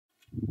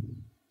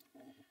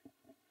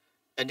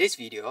In this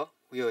video,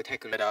 we will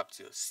take a look at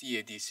the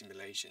CFD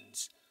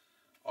simulations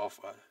of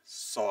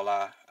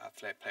solar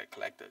flat plate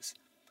collectors.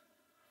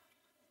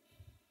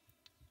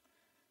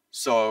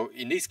 So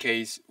in this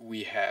case,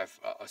 we have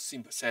a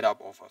simple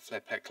setup of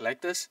flat plate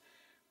collectors.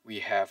 We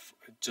have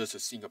just a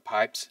single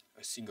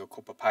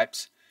copper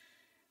pipes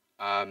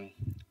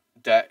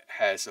that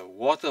has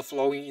water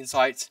flowing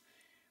inside.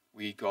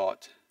 We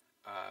got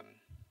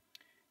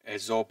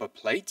absorber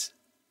plates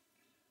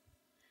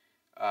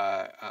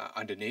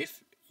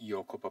underneath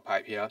your copper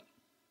pipe here.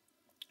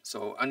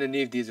 So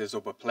underneath these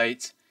absorber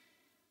plates,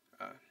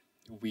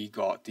 we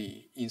got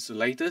the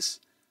insulators.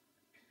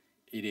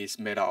 It is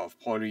made out of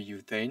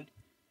polyurethane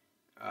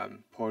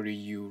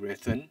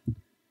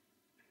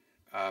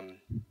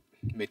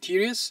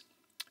materials.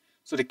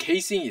 So the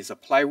casing is a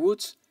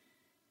plywood,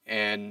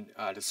 and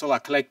the solar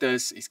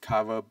collectors is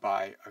covered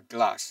by a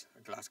glass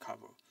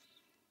cover.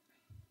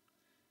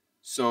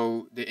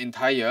 So the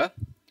entire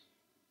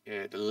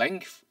the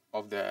length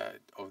of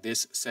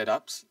this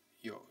setups,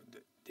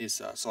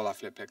 this solar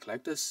flat plate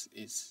collectors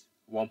is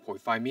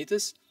 1.5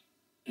 meters.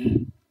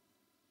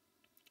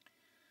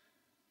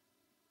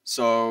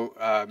 So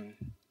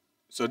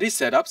so this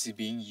setups is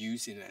being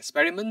used in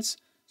experiments.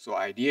 So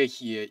idea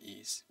here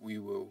is we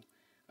will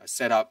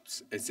set up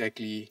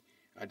exactly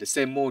the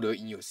same model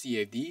in your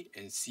CFD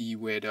and see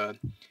whether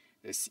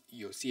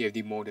your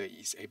CFD model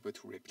is able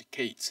to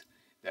replicate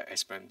the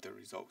experimental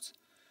results.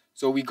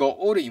 So we got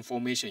all the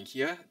information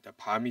here, the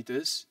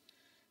parameters,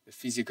 the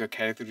physical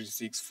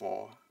characteristics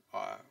for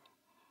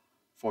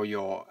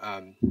your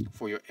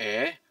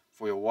air,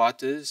 for your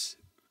waters,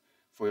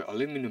 for your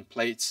aluminum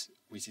plates,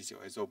 which is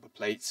your absorber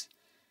plates,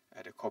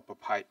 the copper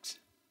pipes,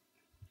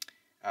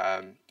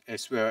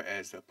 as well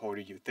as the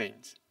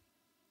polyurethanes.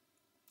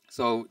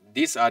 So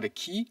these are the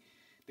key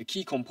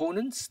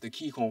components. The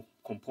key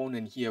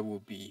component here will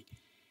be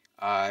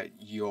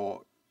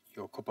your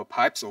copper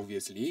pipes,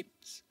 obviously.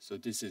 So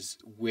this is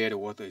where the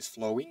water is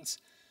flowing.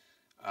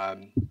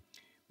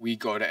 We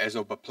got the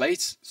absorber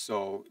plates.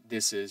 So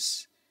this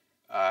is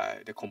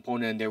the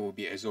component that will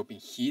be absorbing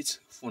heat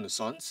from the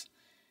suns.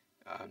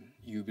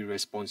 You'll be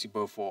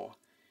responsible for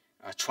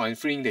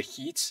transferring the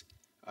heat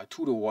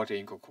to the water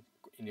in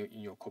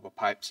your copper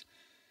pipes.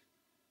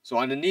 So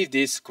underneath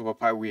this copper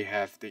pipe, we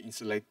have the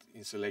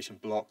insulation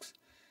blocks.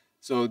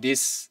 So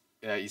this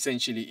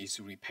essentially is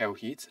repel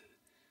heat.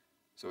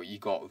 So you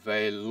got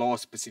very low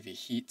specific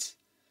heat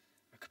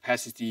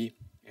capacity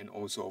and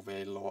also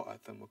very low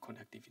thermal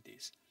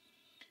conductivities.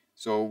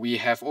 So we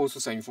have also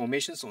some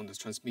information on the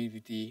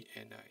transmittivity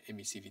and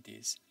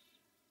emissivities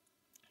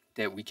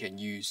that we can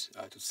use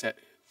to set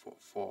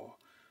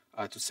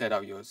to set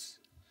up your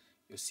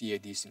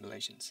CFD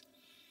simulations.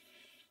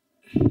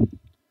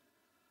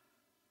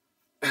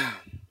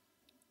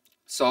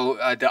 So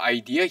the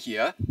idea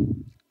here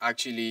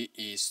actually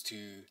is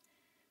to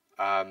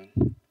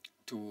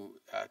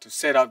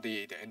set up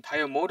the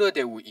entire model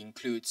that will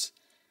include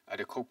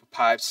the copper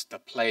pipes, the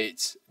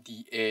plates,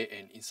 the air,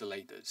 and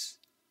insulators.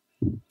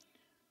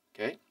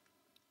 Okay.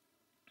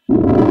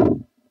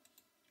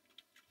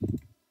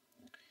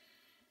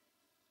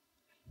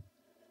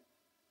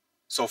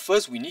 So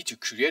first we need to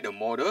create a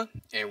model,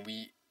 and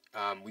we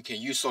can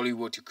use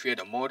SolidWorks to create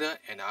a model,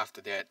 and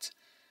after that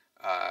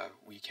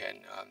we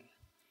can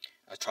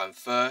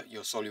transfer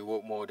your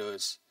SolidWorks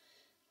models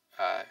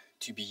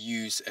to be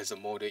used as a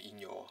model in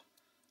your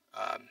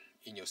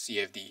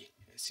CFD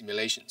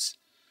simulations.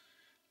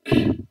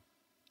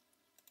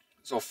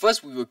 So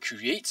first we will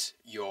create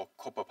your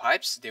copper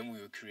pipes, then we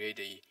will create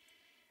the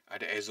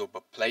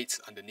absorber plates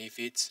underneath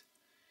it.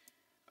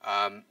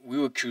 We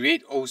will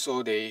create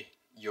also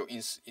your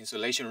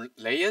insulation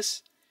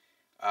layers.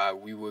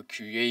 We will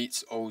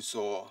create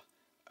also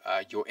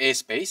your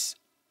airspace.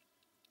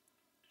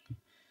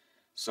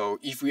 So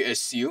if we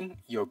assume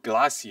your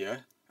glass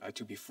here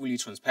to be fully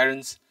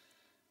transparent,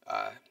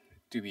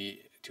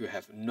 to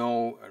have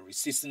no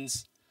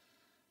resistance,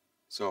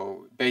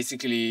 so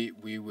basically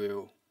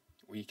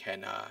we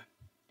can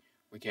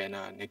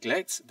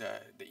neglect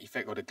the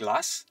effect of the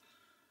glass,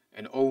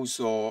 and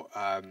also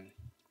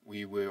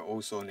we will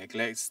also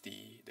neglect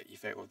the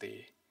effect of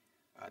the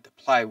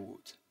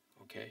plywood.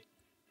 Okay.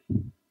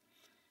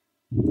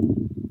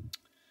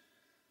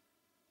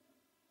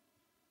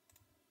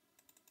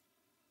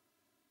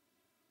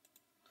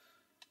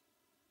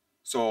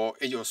 So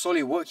in your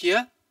SolidWorks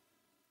here,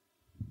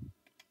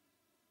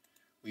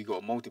 we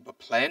got multiple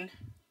plane.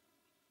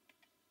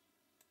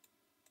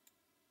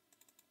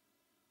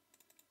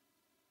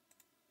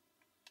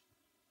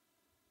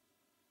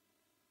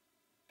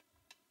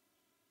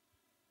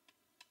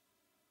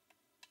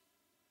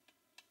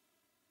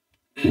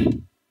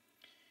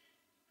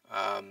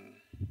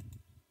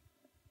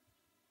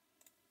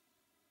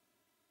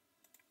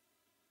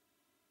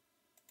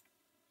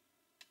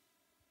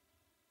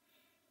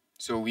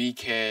 So we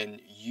can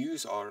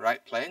use our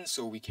right plane,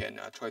 so we can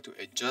try to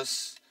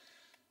adjust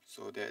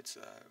so that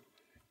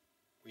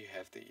we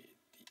have the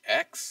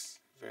x,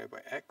 variable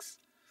x.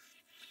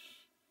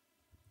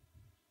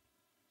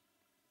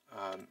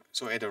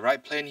 So at the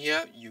right plane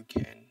here, you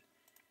can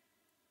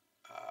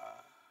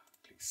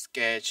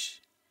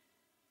sketch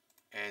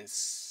and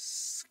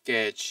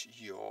sketch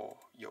your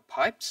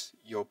pipes.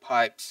 Your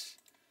pipes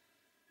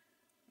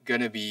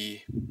gonna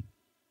be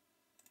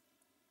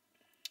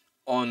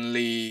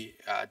only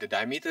the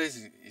diameter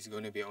is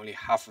going to be only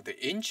half of the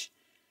inch.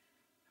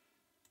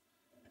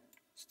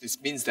 So this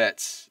means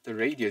that the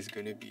radius is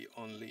going to be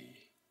only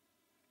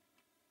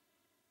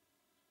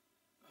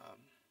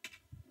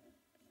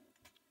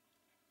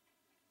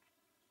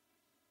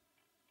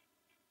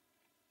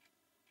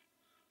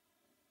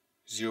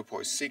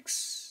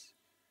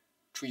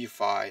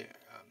 0.635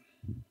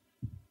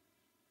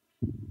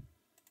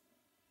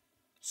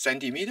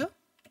 centimeter.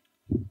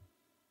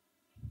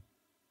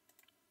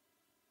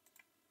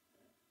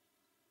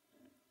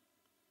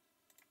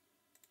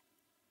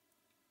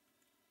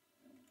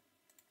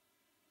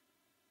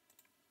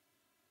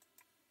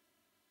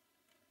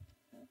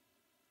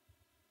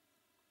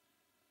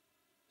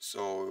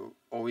 So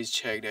always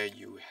check that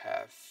you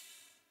have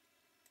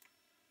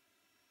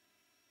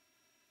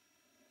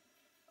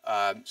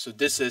so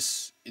this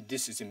is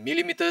in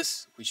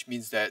millimeters, which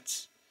means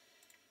that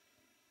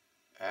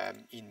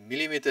in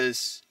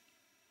millimeters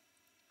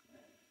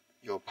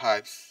your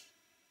pipes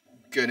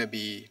gonna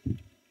be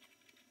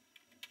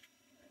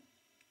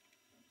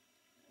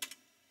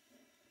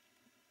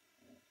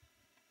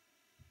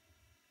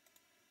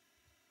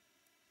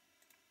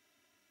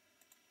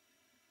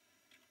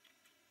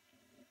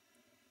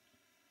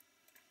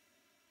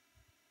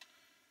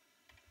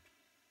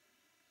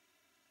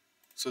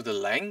so the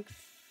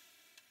length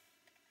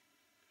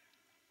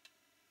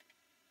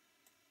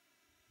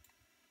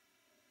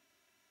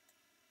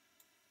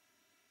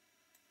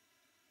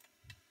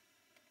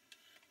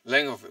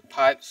of the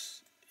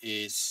pipes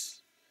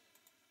is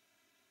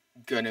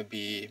gonna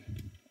be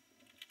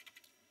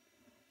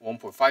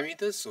 1.5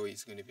 meters, so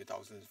it's going to be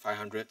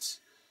 1,500,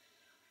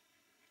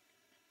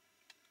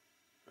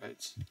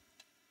 right?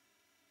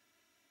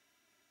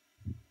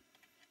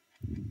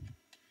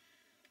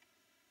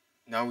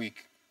 Now we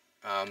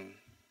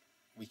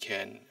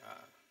can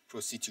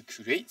proceed to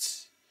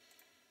create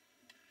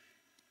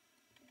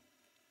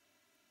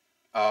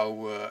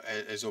our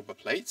adsorber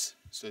plates.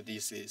 So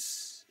this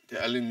is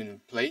the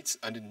aluminum plates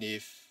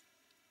underneath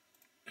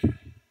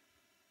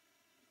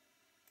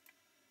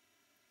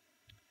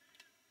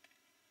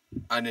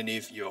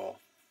your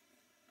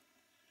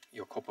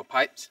copper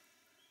pipes.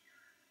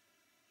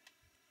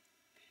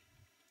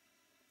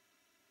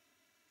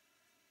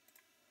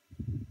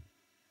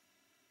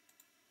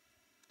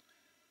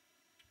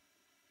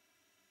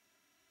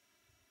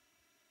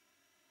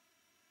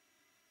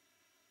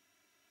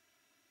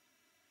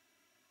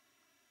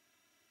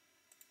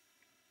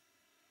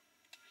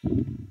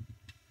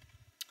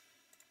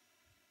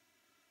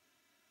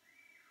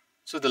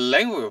 So the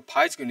length of your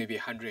pipe is going to be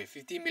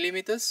 150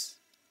 millimeters,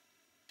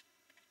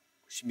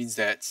 which means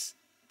that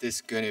this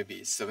is going to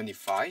be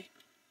 75,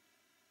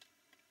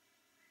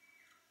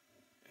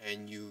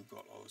 and you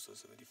got also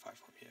 75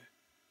 from here.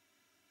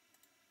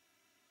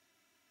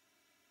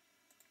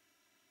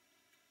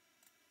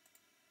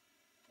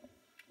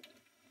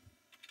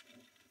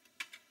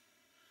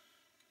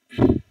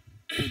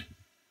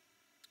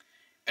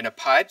 And the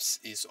pipes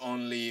is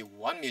only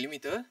 1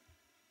 millimeter.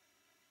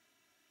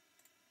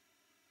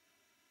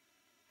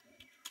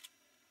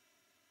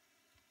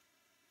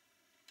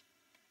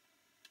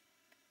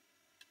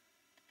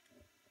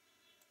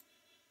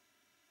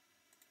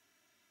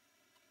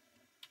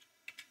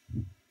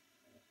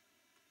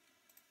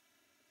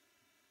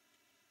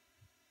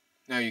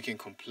 Now you can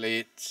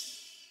complete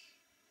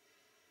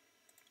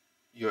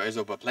your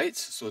adsorber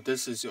plates. So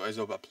this is your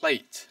adsorber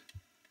plate.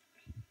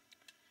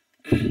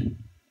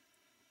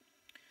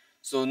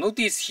 So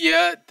notice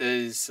here there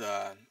is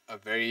a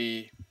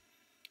very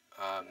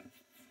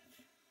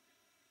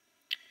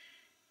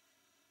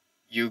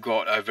you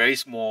got a very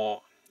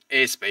small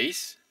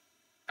airspace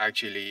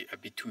actually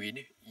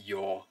between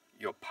your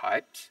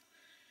pipes.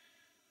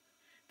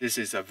 This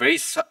is a very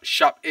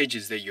sharp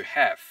edges that you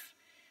have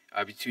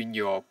between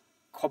your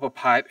copper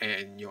pipe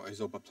and your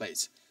adsorber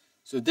plates.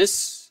 So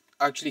this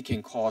actually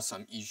can cause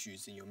some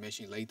issues in your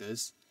meshing later.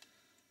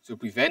 So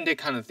prevent that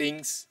kind of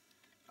things,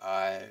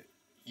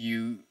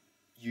 you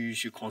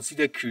should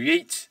consider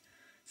create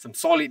some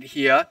solid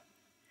here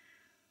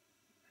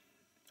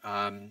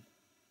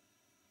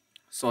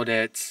so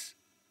that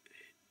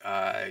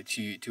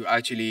to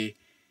actually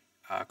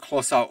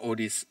close out all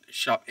these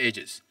sharp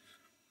edges,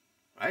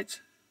 right?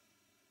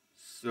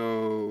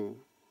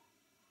 So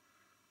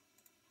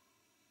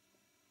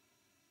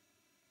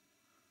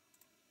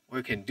what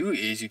you can do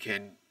is you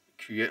can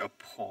create a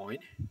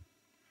point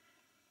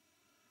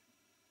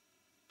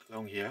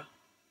along here.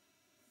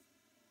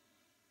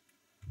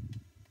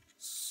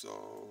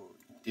 So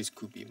this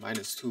could be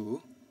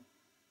 -2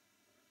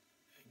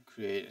 and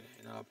create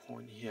another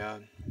point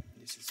here.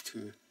 This is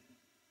 2.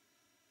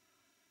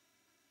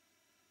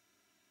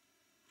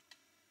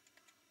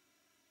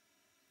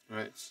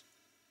 Right.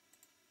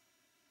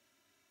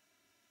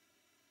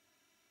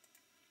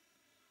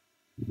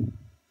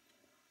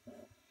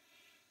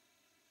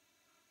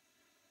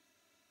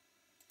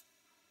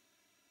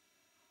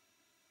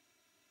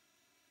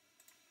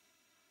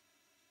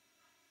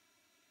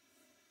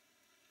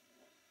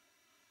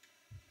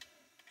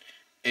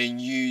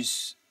 and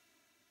use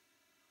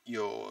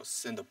your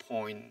center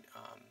point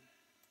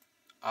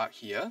arc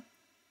here.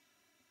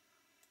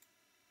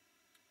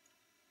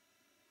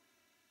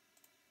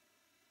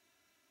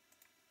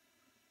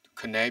 To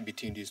connect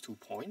between these 2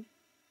 points.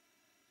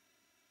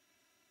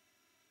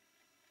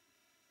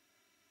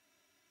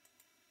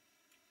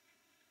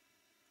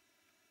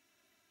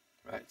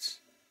 Right.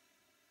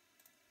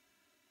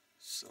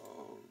 So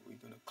we're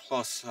going to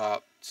close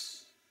out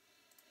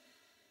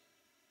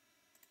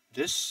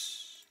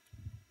this.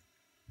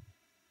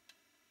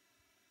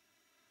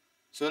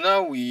 So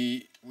now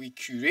we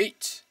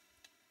create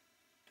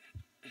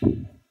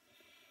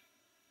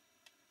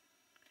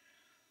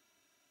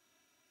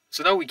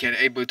so now we can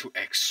able to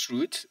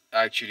extrude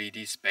actually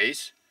this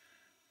space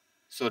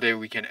so that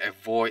we can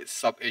avoid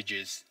sub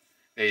edges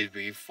that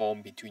will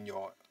form between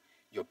your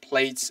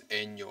plates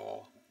and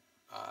your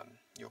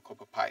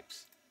copper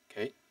pipes.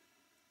 Okay.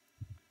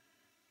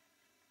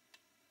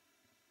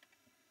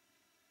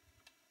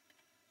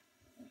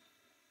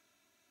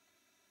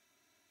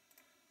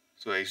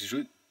 So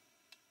extrude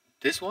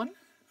this one.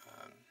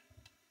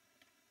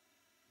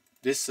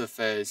 This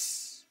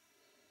surface.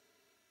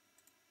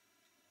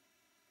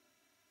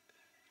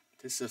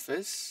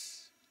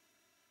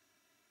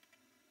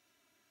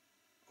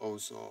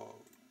 Also,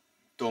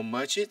 don't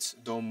merge it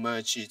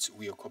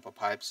with your copper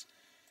pipes.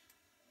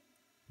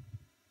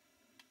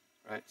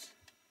 Right.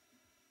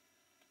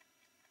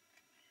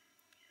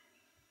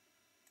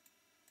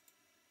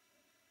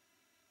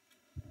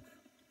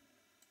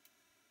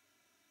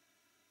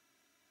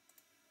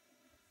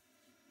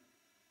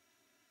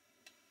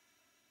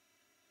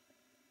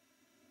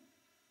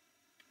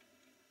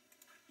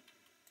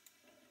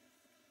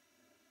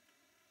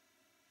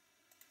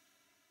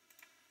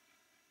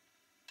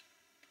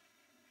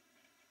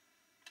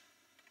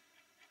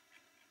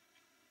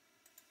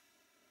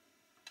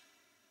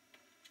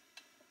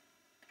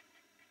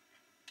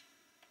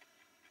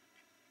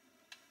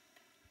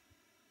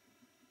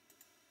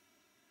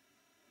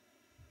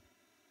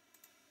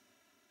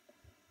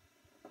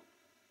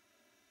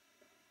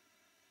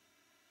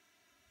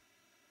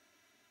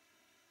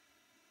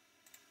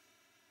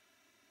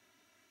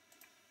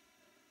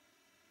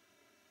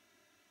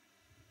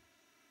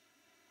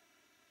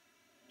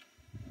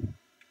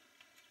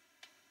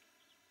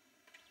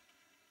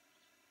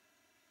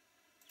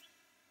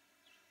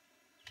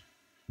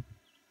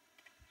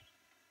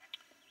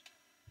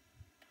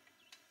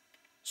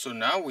 So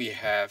now we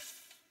have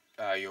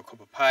your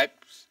copper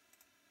pipes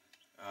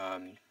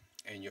and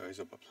your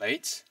isobar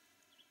plates,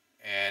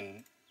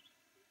 and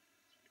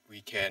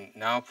we can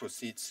now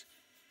proceed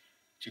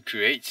to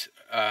create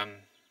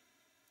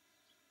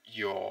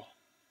your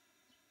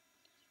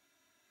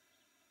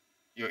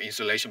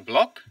insulation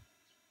block.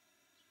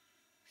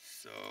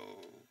 So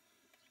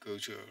go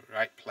to your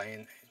right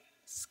plane and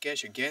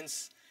sketch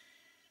against.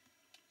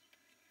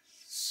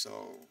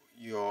 So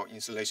your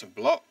insulation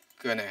block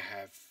gonna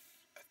have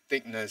a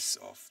thickness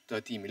of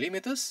 30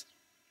 millimeters.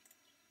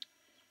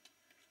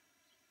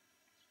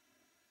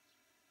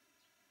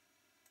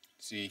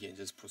 So you can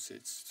just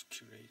proceed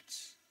to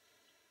create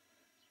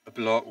a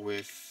block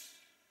with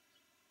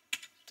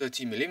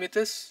 30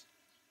 millimeters.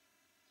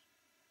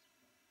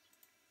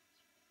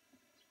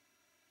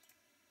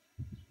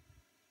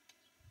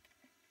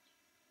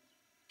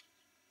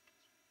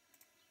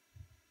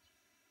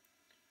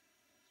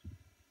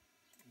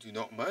 Do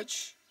not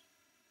merge.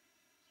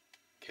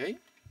 Okay.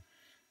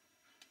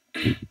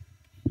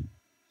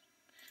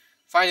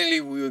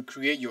 Finally, we will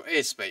create your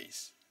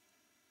airspace.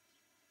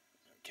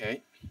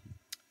 Okay,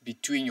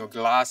 between your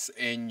glass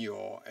and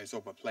your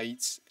absorber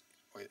plates,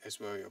 as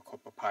well as your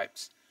copper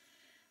pipes.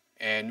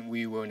 And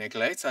we will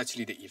neglect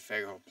actually the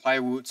effect of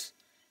plywood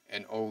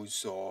and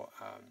also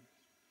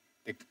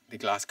the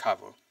glass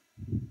cover.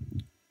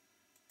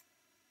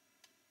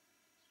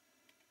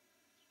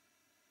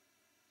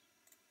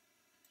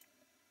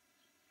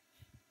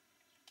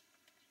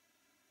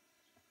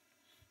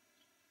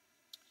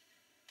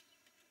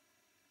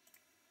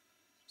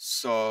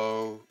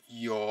 So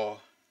your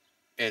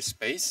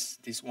airspace,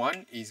 this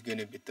one is going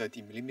to be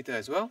 30 millimeter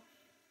as well.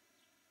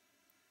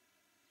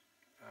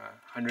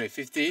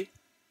 150.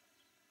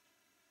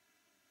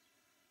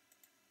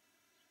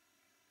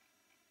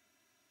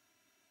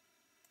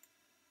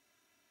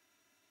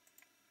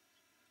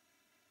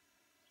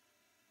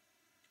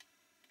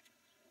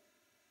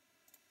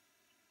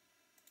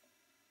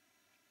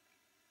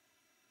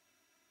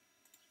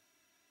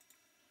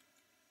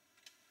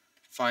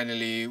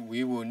 Finally,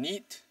 we will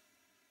need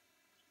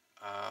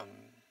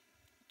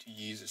to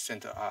use a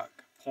center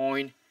arc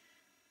point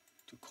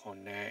to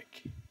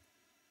connect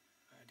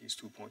these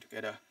 2 points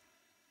together.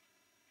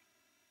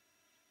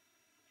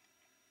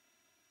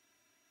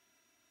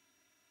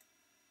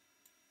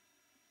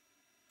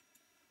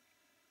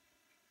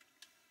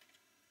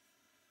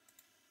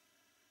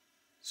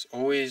 So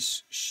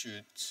always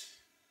should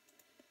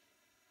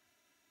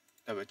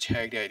double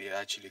check that it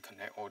actually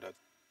connect all the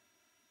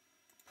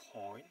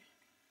point.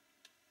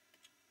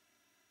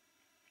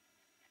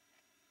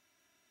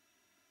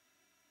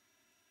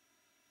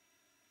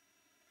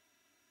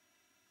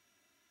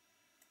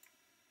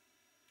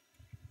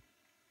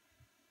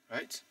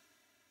 right?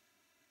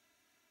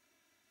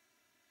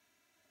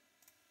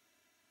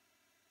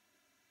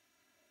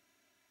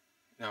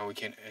 Now we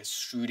can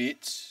extrude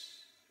it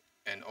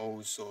and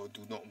also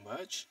do not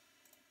merge.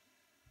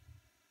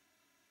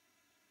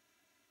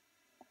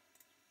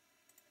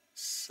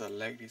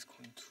 Select this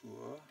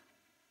contour.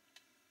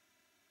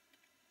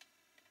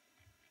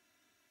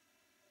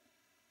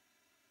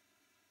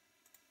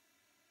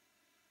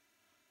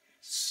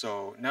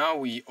 So now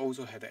we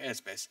also have the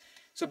aspects.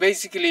 So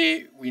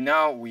basically, we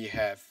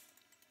have,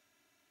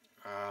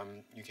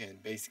 you can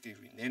basically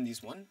rename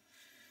this one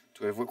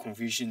to avoid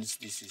confusions.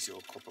 This is your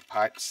copper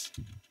pipes.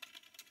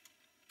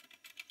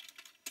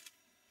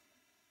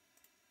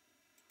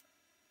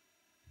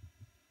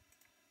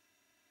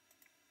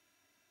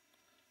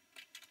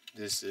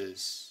 This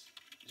is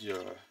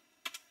your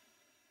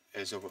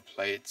adsorber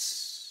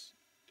plates,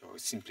 or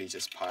simply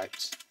just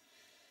pipes.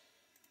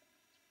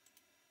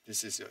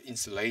 This is your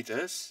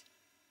insulators.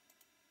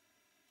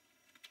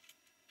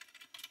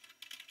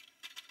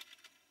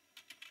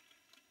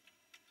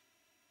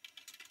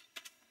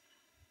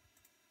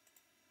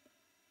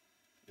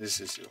 This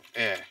is your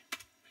air.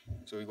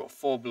 So we got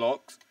 4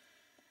 blocks,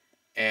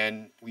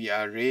 and we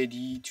are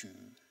ready to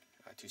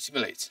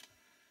simulate.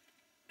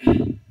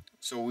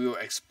 So we will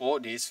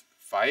export these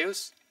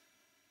files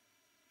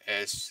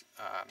as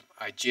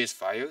IGS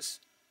files.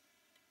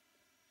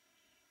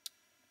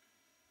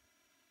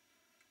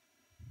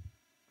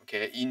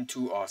 Okay,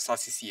 into our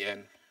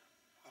SARCCM,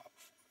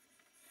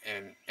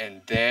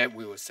 and there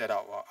we will set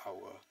up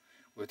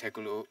we'll take a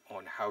look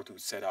on how to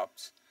set up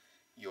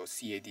your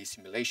CAD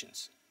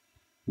simulations.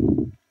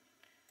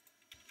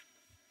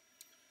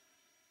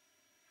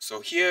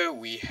 So here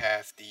we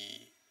have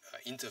the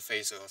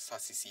interface of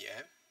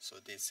SARCCM. So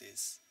this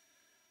is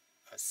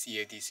a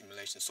CAD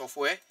simulation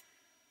software.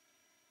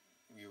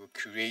 We will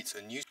create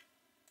a new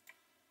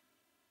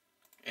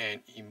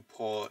and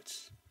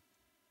import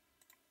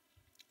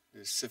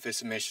the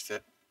surface mesh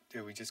that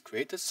we just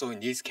created. So in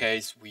this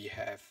case, we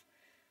have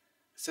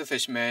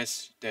surface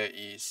mesh that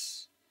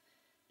is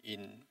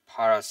in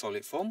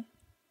para-solid form.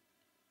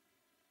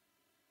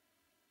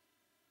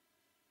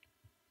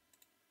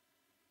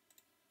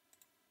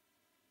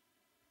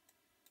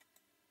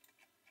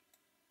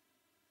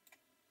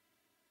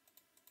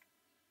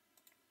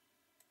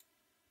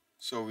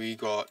 So we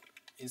got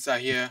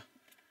inside here,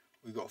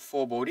 we got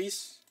 4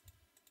 bodies.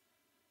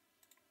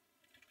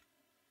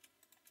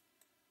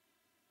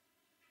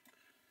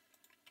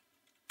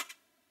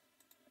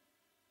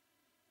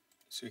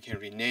 So you can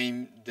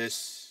rename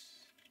this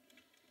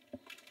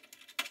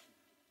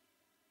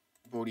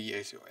body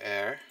as your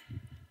air.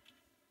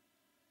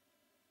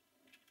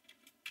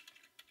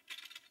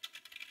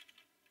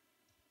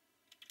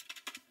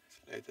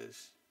 Select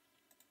this.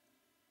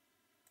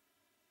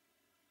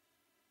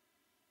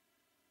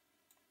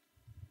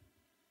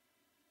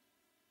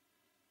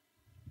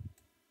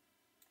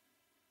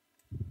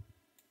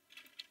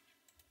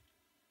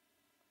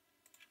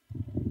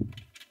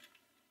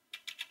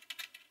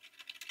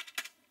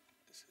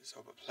 This is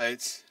our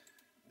plates.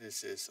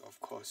 This is, of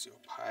course, your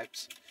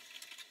pipes.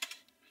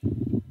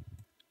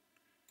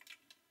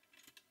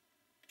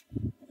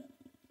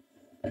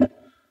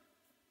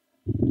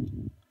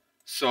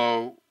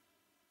 So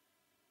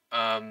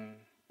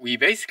we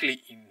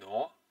basically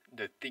ignore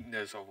the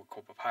thickness of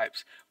copper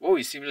pipes. What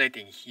we're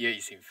simulating here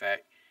is in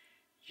fact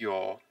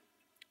your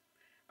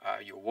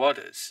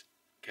waters.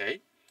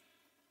 Okay.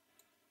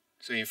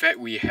 So in fact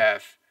we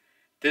have,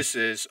 this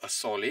is a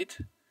solid.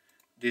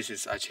 This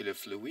is actually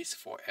fluids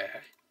for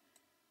air.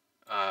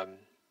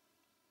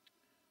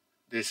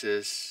 This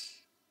is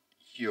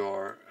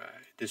your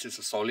this is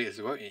a solid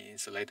as well in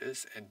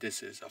insulators, and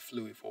this is a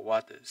fluid for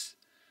waters.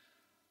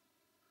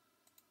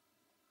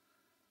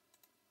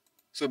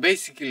 So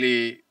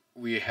basically,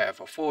 we have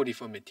 4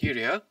 different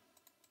material,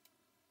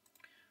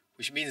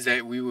 which means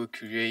that we will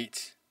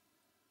create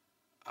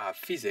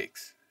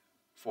physics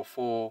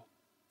for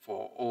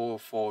all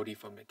 4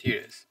 different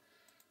materials.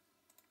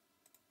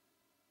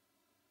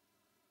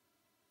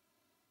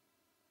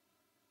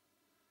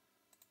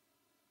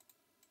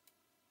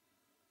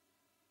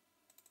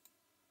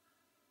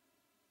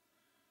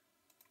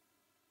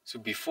 So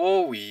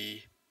before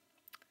we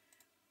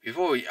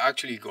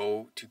actually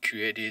go to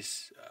create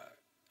this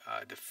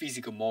the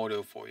physical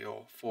model for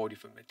your 4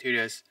 different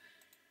materials,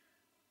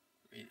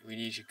 we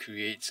need to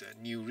create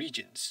new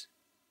regions.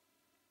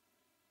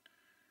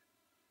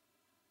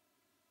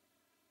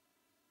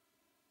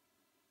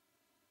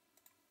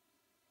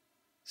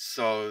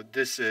 So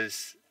this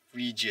is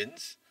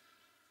regions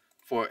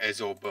for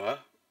adsorber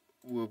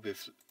will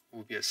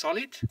be a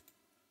solid.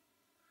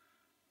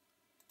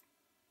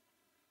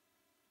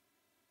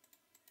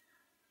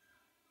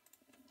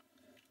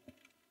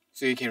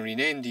 So you can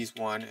rename this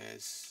one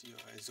as your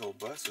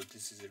adsorber. So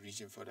this is a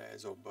region for the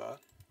adsorber.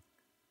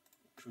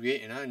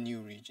 Create another new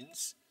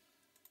regions.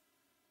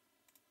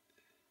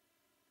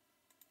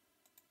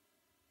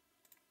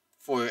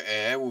 For your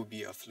air will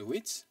be a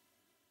fluids.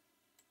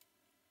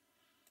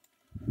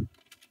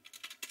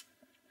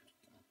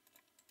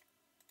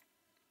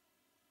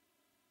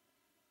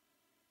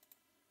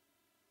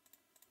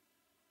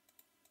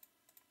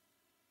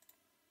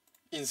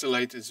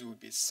 insulators will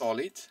be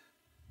solid.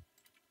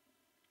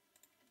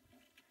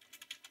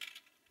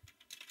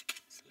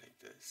 Like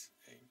this,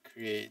 and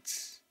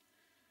create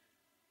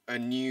a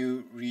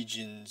new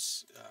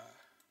regions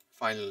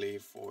finally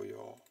for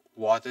your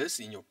waters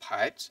in your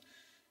pipes,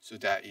 so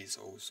that is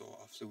also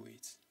a fluid.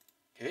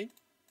 Okay.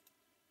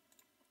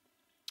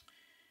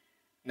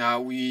 Now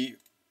we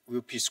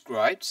will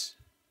prescribe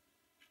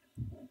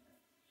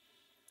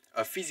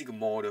a physical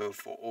model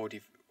for all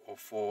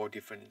four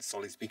different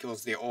solids,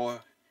 because they all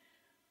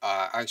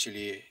are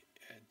actually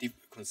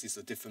consist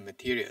of different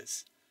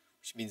materials,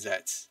 which means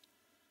that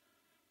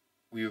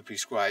we will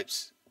prescribe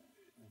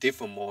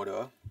different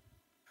model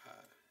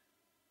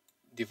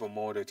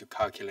to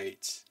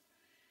calculate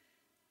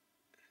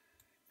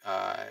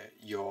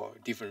your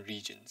different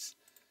regions,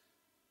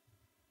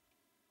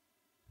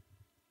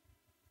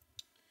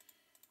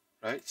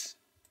 right?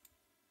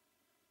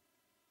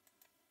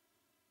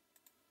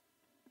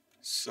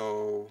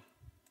 So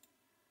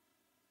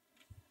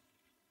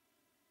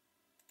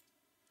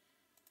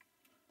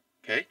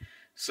okay,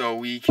 so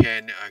we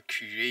can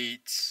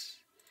create,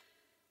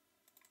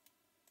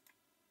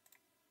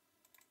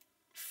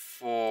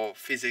 for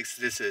physics,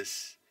 this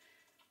is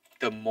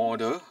the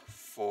model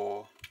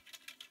for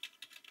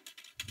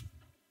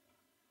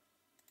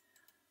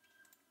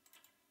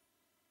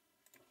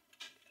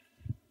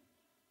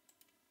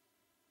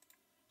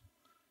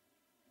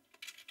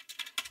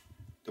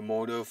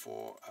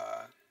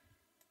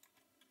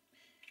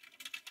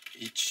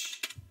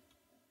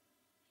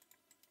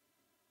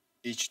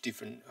each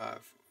different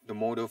the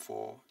model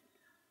for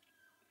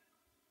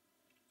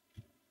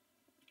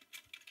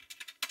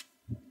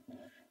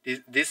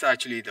this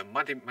actually the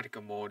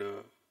mathematical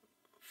model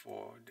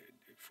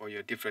for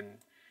your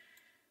different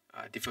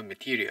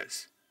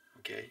materials,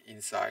 okay,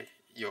 inside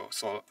your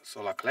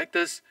solar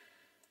collectors.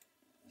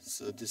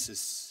 So this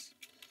is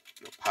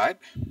your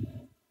pipe,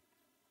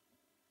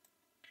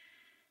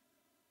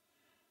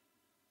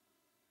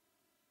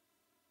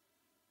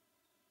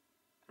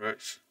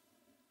 right?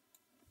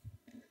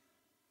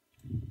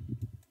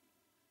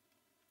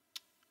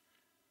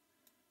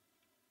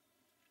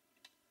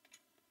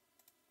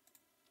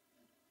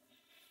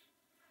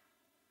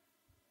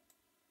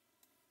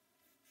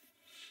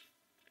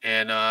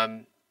 And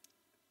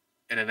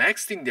the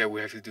next thing that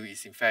we have to do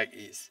is, in fact,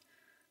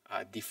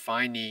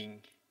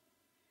 defining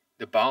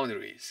the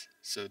boundaries.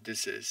 So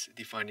this is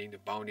defining the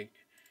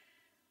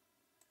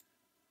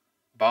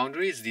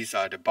boundaries. These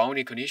are the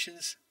boundary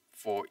conditions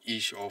for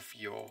each of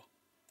your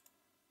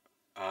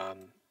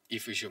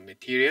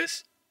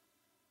materials.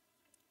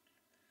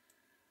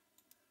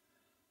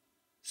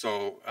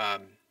 So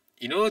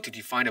in order to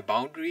define the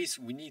boundaries,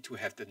 we need to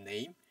have the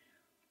name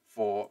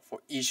for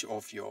each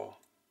of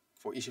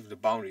the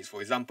boundaries.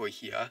 For example,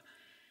 here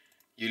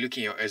you're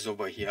looking at your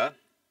adsorber here,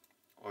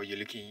 or you're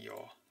looking at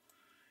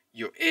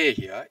your air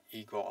here.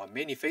 You got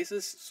many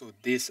phases, so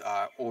these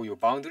are all your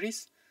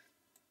boundaries.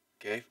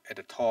 Okay, at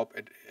the top,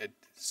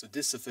 so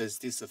this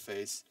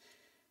surface,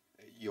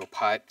 your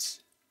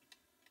pipes,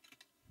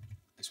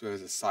 as well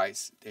as the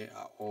sides, they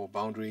are all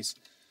boundaries.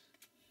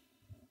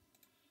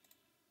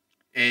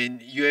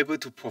 And you're able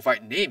to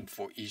provide name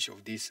for each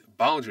of these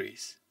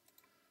boundaries.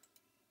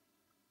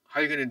 How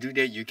are you going to do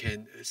that? You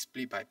can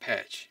split by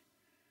patch.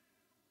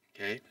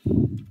 Okay.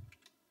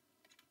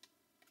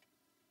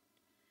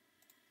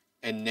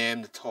 And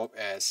name the top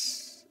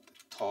as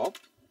top.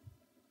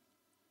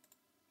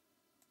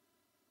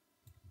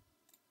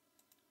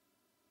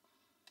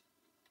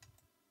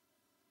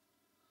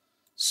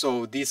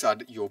 So these are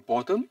your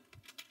bottom,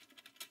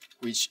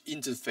 which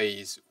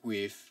interface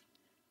with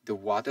the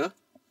water.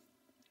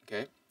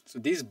 Okay. So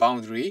this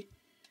boundary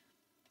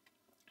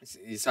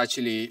is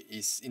actually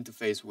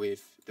interface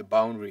with the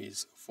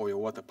boundaries for your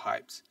water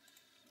pipes.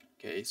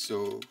 Okay,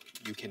 so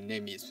you can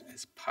name it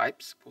as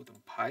pipes, bottom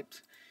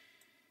pipes.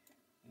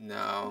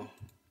 Now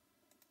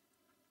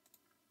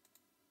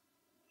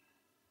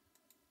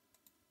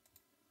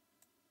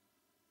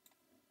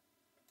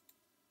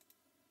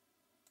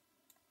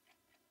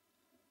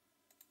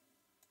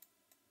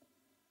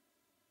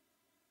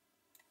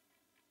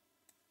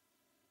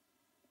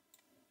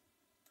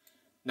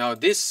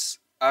this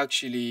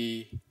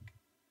actually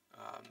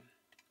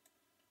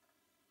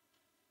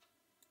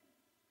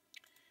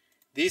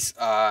these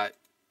are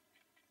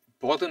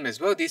bottom as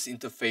well. This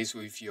interface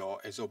with your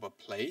adsorber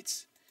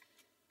plates.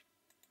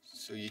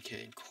 So you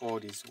can call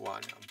this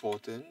one a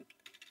bottom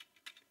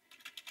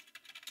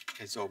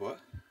adsorber.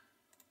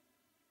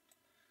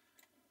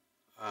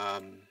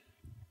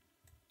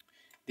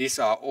 These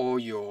are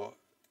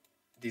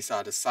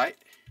the side.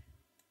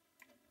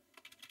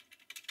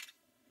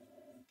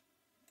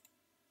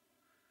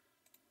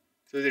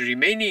 So the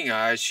remaining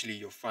are actually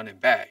your front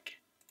and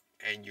back,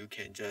 and you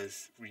can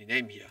just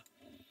rename here.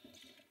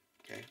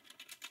 Okay,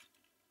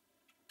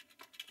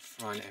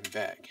 front and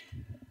back.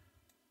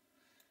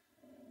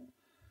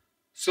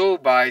 So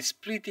by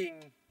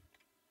splitting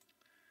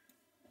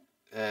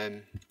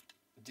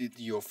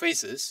your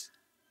faces,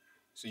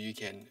 so you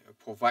can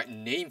provide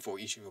name for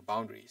each of your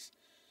boundaries.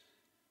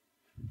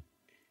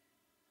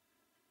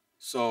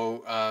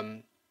 So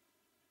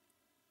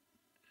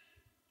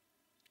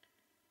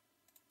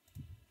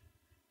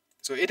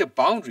so at the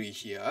boundary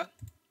here,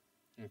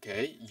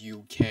 okay,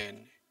 you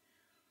can,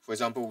 for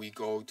example, we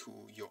go to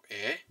your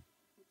air.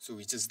 So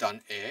we just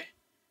done air.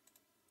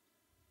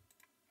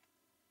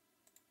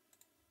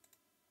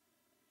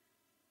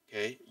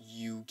 Okay,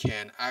 you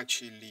can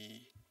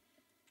actually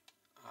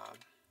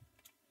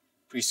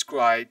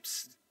prescribe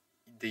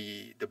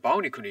the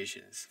boundary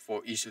conditions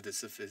for each of the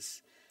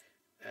surface,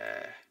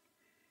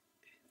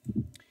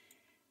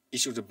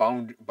 each of the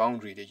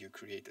boundary that you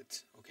created.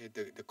 Okay,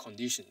 the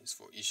conditions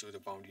for each of the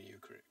boundary you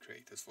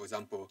created. For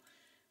example,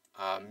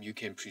 you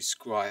can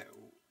prescribe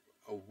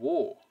a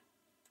wall.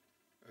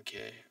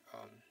 Okay,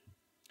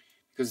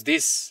 because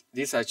this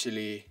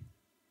actually,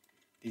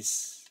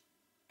 this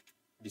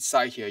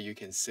beside here, you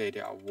can say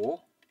there are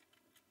wall.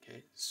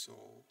 Okay, so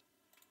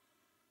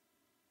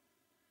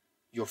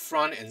your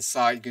front and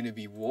side going to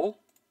be wall.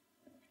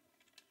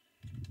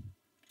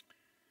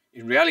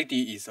 In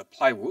reality, it's a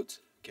plywood.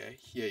 Okay,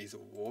 here is a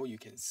wall. You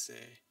can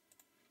say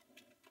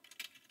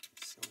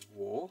it's a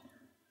wall.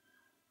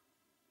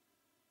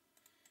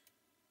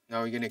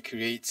 Now we're going to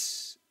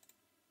create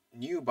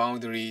new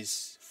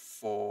boundaries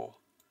for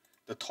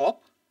the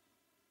top.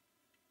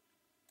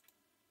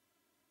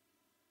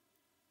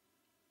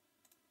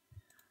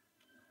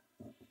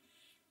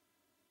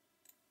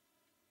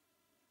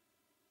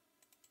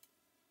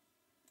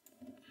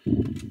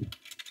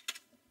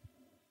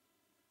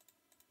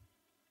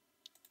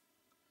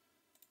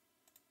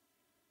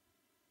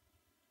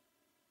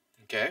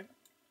 Okay,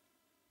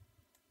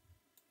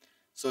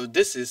 so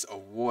this is a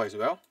wall as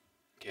well.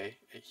 Okay,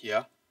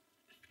 here.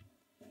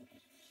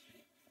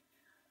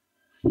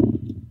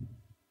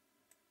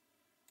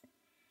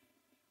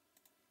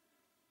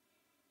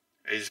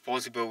 It's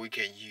possible we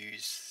can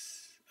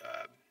use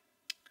a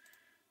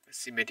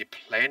symmetric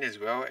plane as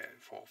well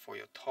for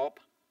your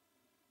top.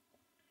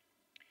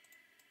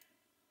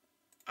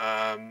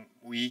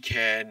 We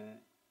can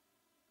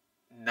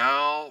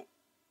now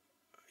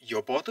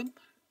your bottom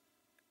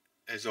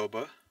as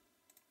over.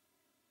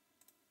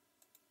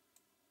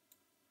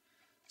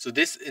 So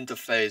this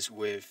interface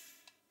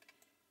with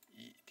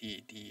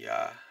the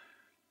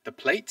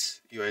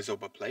plates, your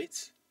isobar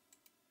plates.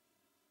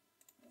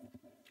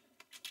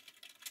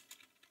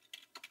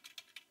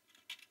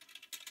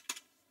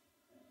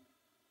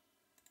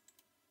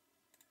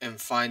 And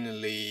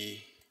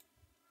finally,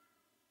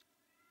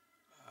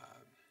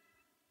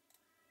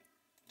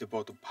 the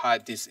bottom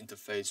part, this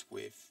interface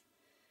with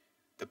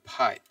the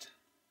pipe.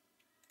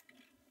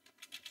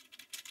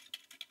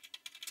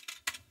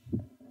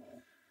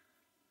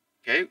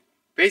 Okay,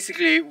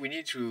 basically we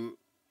need to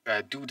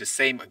do the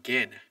same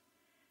again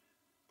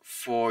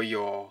for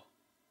your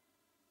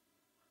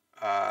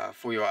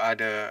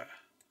other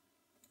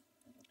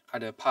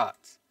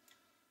parts.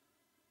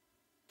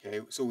 Okay,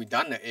 so we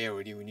done the air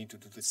already. We need to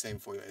do the same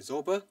for your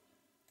absorber.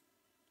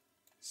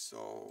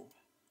 So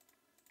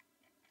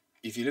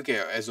if you look at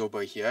your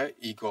absorber here,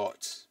 it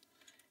got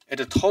at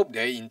the top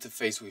there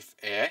interface with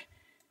air.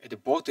 At the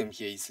bottom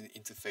here is an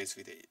interface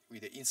with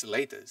the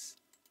insulators.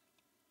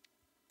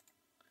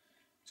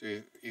 So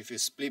if you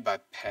split by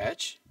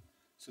patch,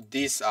 so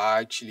these are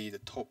actually the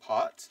top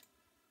part.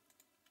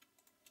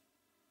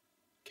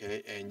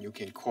 Okay, and you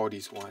can call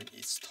this one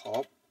its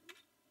top.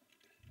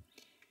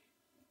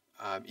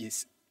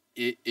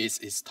 It is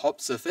its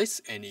top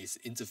surface and its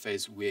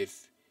interface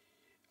with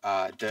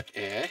the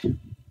air.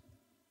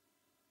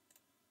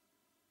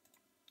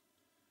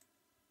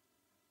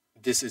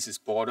 This is its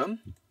bottom.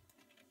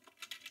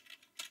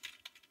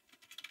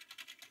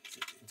 It's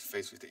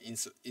interface with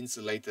the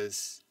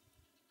insulators.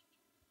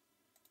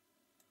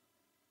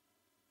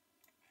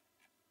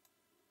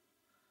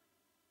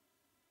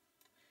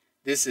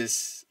 This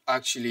is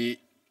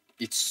actually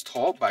its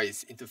top by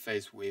its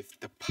interface with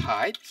the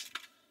pipe.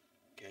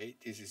 Okay,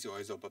 this is your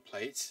absorber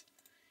plates.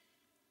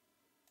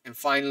 And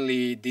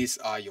finally, these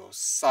are your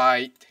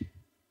side.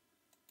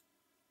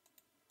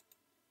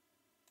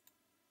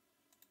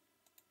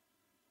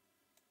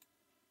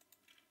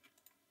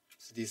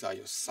 So these are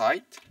your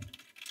side.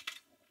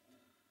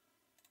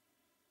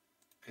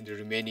 And the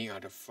remaining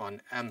are the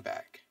front and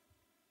back.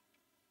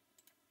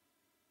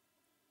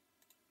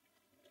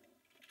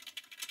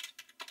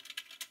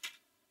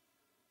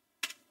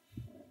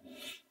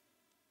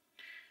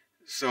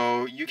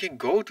 So you can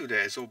go to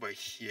the absorber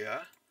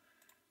here,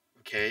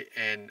 okay,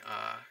 and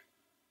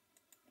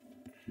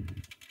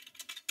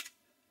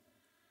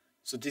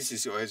so this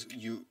is your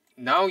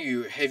now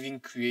you having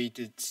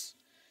created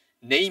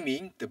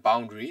naming the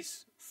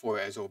boundaries for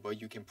your absorber,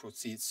 you can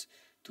proceed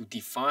to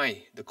define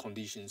the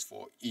conditions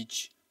for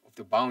each of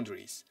the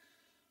boundaries,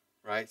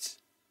 right?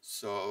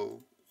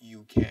 So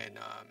you can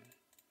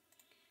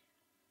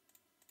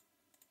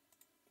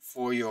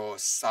for your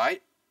side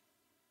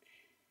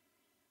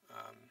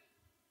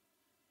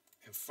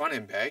and front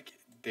and back,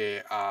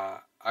 they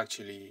are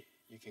actually,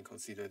 you can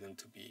consider them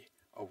to be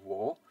a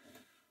wall.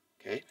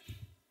 Okay.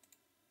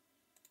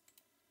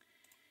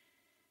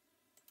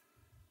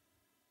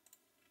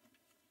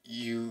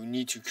 You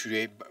need to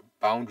create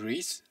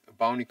boundary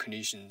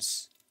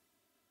conditions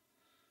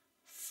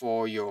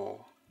for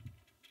your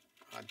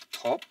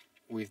top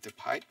with the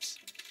pipes.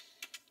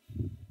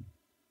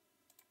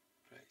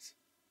 Right.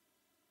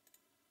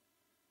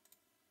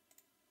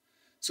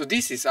 So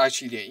this is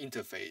actually an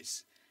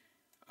interface.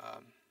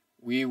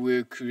 We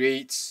will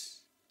create,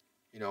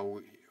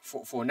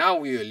 for now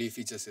we will leave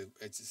it just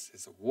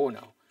as a wall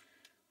now,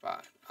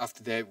 but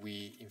after that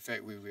we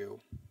will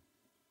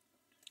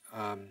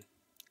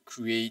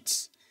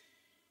create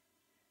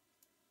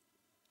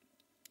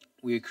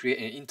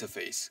an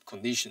interface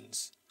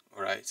conditions,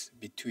 all right,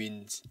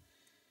 between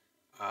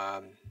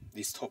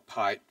these top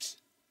pipes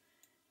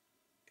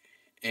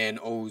and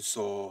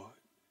also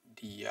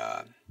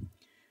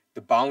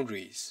the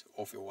boundaries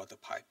of your water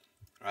pipe,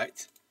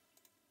 right?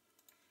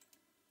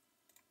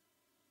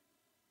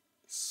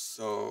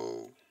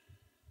 So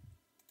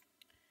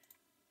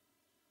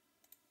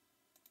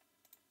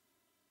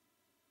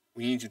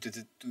we need to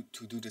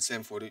do the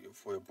same for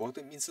your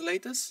bottom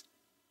insulators,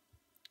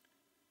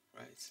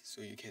 right?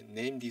 So you can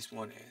name this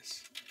one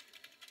as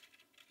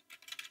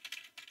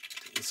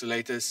the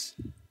insulators,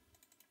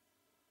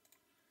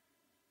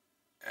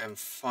 and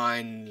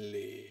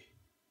finally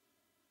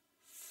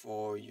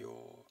for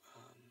your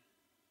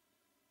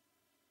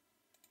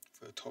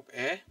top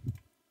air,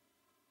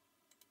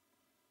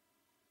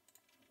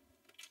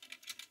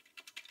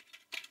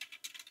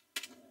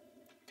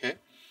 okay,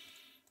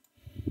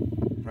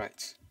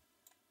 right.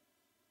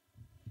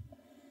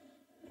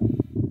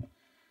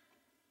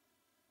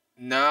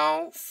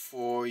 Now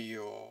for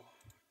your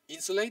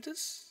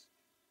insulators,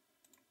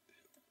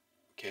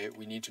 okay,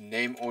 we need to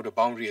name all the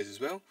boundaries as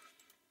well.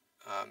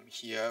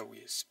 Here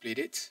we split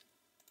it.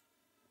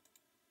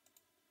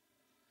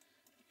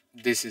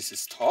 This is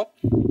its top.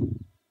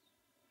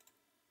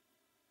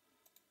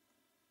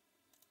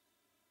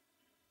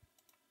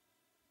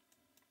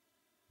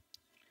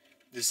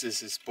 This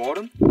is its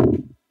bottom.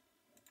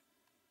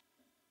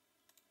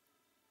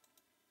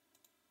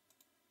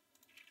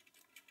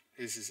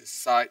 This is its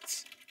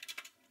sides.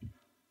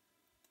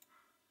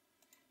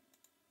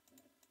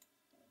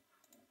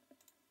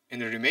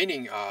 And the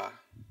remaining are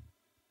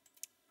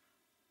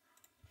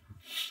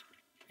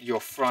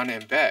your front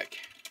and back.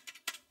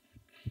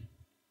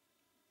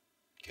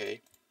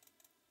 Okay.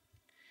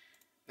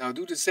 Now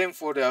do the same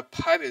for the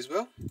pipe as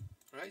well,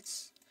 right?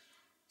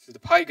 So the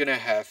pipe gonna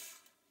have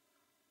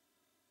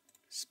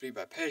split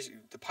by page.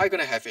 The pipe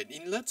gonna have an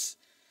inlet.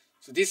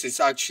 So this is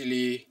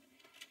actually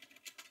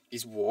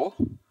its wall.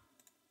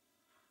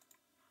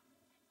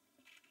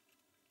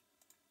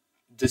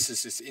 This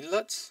is its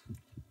inlet.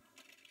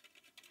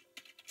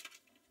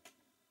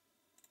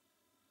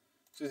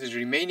 So the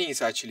remaining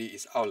is actually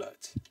its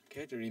outlet.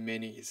 Okay, the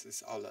remaining is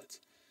its outlet.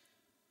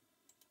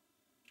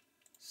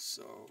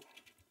 So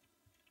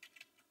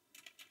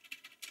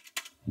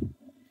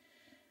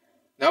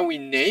now we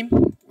name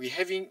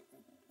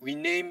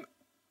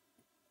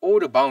all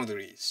the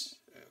boundaries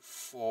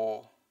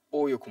for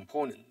all your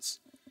components,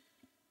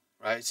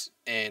 right?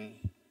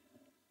 And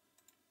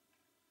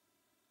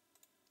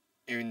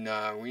we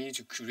need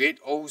to create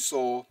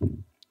also,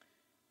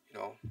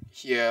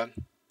 here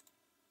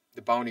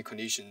the boundary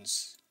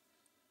conditions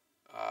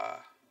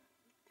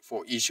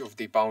for each of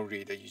the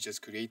boundary that you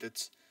just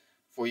created.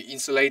 For your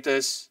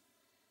insulators,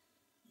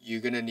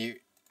 you're gonna need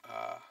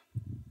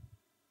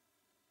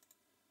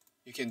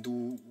you can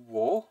do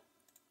wall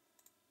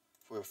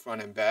for your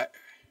front and back.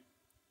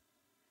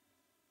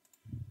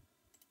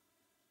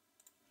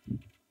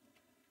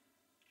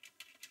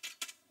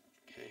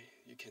 Okay,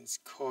 you can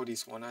call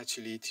this one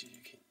actually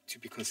to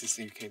be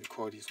consistent. You can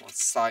call this one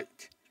side.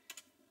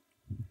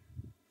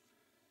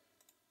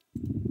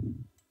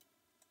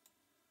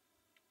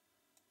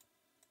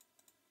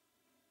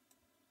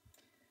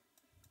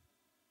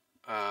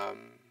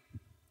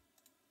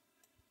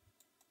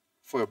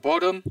 For your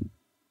bottom,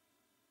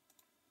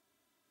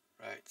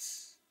 right,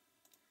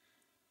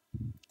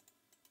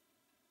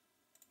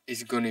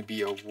 it's going to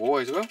be a wall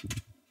as well.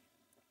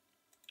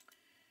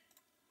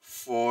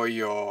 For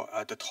your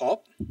the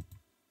top,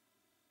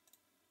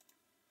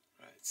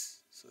 right,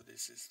 so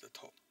this is the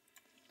top.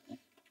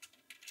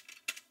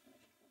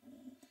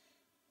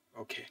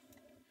 Okay,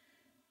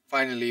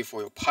 finally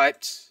for your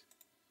pipes,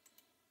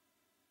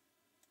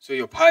 so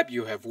your pipe,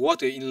 you have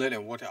water inlet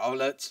and water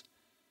outlet.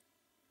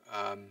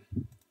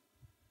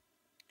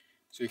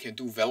 So you can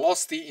do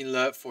velocity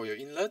inlet for your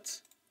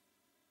inlet.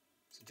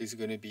 So this is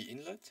going to be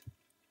inlet.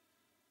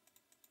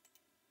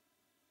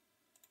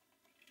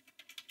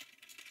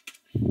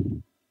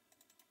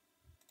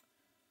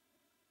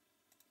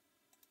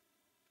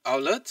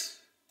 Outlet.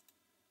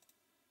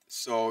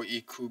 So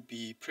it could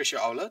be pressure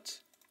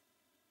outlet,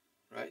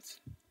 right? So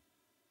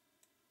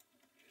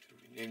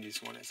we name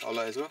this one as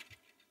outlet as well.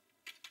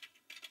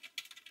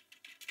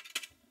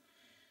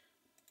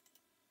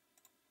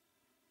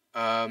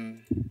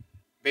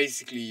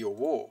 Basically your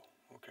wall.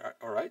 Okay,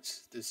 all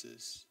right. This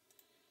is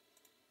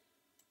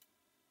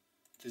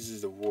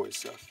the wall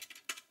itself.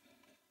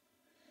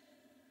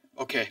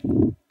 Okay,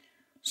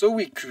 So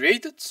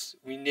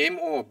we name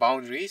all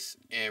boundaries,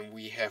 and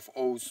we have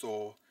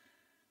also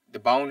the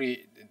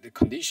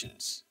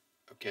conditions,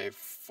 okay,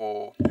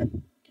 for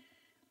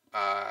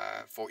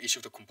each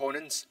of the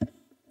components.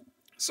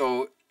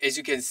 So as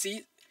you can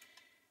see,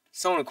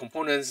 some of the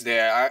components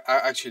there are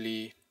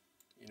actually,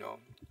 you know,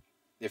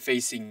 they're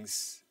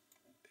facings.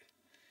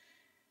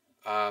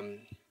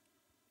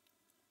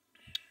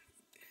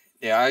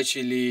 They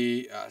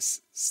actually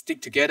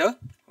stick together.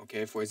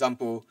 Okay, for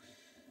example,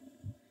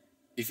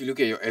 if you look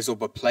at your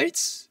adsorber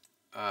plates,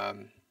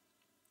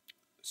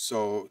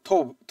 so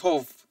top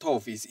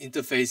of its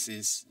interface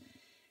is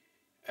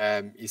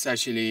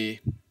actually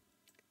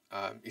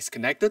is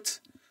connected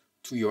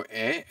to your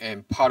air,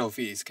 and part of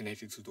it is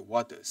connected to the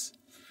waters.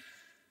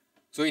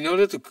 So in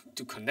order to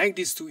connect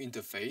these two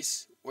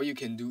interfaces, what you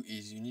can do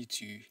is you need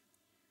to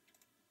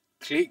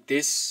click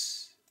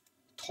this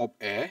top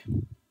air,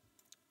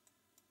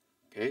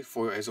 okay,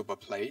 for your adsorber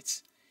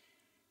plates,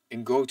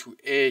 and go to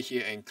air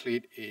here and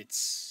click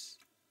its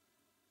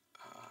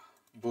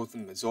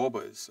bottom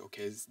absorbers.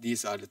 Okay,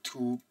 these are the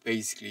two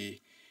basically.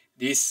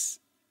 This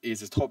is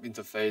the top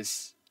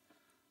interface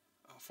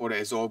for the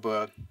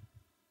adsorber,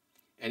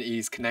 and it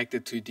is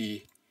connected to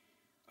the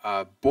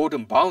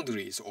bottom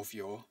boundaries of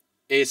your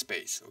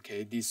airspace.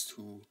 Okay, these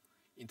two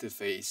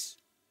interfaces,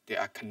 they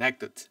are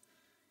connected,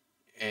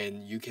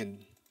 and you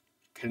can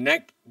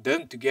connect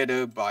them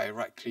together by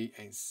right click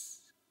and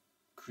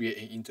create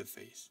an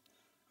interface.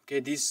 Okay,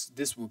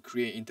 this will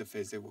create an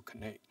interface that will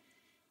connect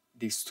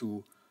these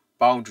two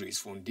boundaries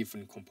from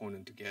different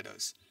components together.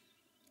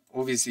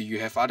 Obviously, you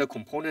have other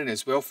components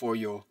as well for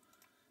your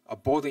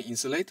bottom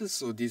insulators.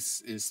 So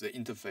this is the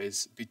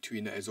interface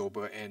between the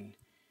adsorber and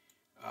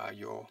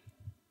your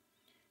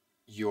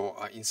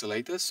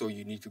insulators. So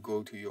you need to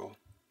go to your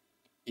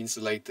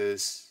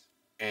insulators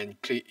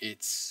and click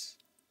its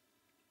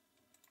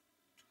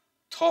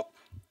top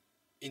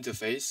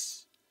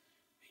interface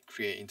and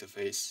create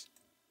interface.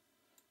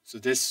 So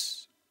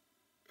this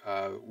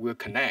will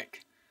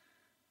connect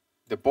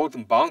the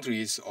bottom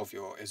boundaries of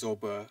your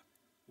adsorber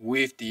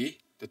with the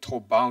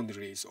top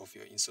boundaries of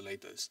your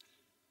insulators.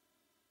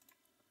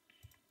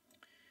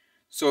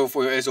 So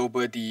for your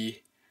adsorber,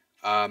 the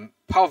part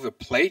of the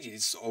plate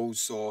is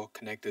also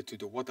connected to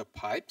the water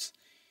pipes,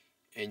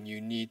 and you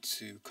need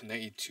to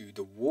connect it to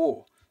the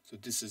wall. So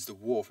this is the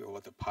wall of your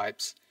water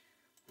pipes.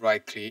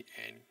 Right click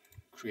and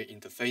create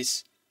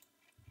interface.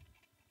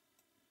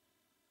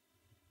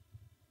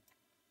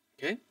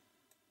 Okay.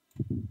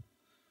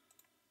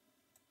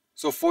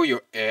 So for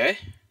your air,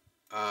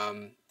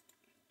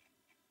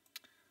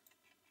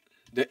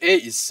 the air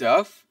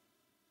itself,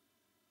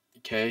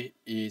 okay,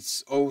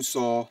 is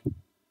also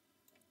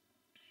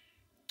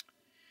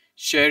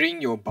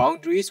sharing your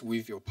boundaries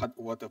with your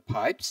water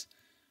pipes,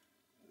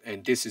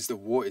 and this is the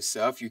wall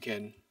itself. You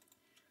can,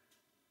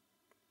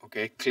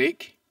 okay,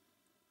 click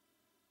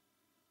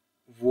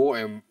wall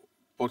and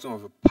bottom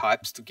of the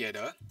pipes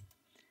together,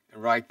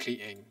 and right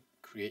click and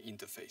create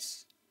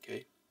interface.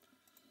 Okay.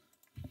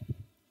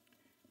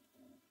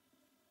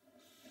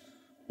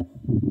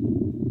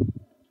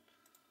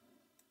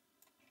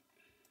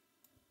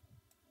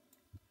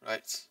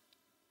 Right.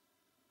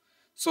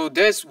 So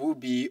this will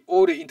be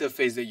all the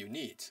interface that you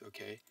need.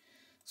 Okay.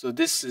 So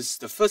this is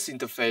the first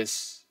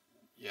interface.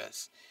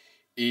 Yes,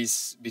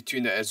 is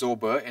between the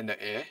adsorber and the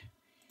air.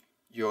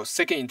 Your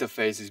second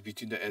interface is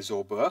between the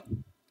adsorber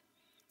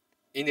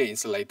in the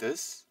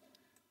insulators.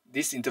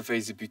 This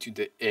interface is between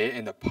the air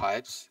and the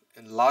pipes.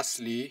 And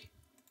lastly,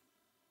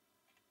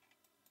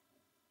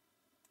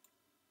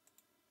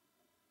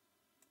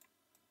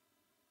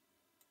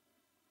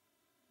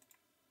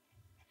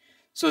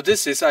 so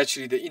this is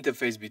actually the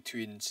interface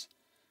between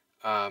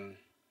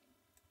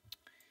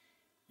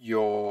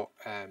your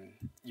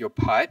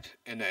pipe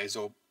and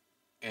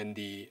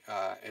the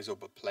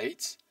adsorber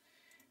plates.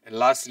 And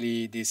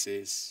lastly, this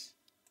is,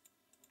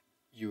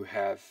 you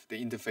have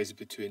the interface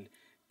between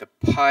the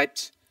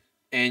pipes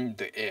and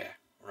the air,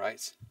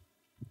 right?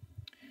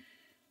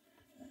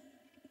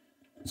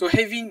 So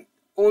having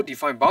all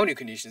defined boundary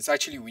conditions,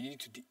 actually we need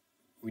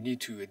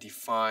to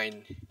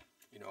define,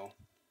 you know,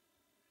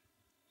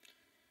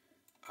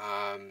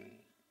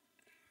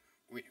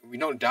 we're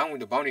not done with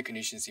the boundary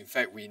conditions. In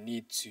fact, we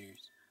need to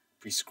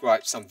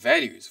prescribe some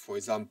values. For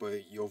example,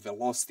 your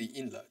velocity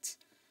inlet,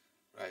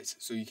 right?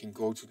 So you can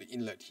go to the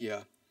inlet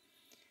here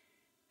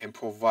and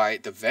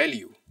provide the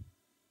value.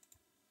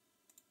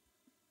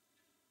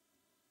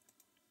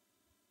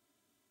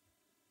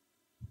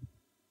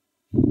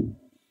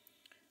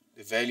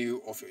 The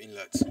value of your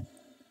inlet.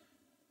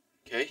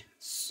 Okay,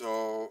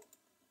 so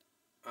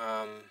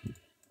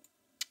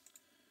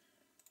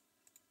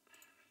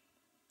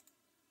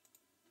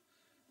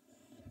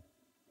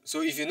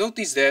so if you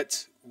notice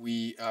that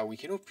we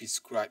cannot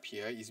prescribe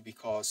here, is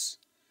because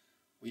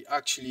we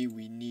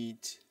need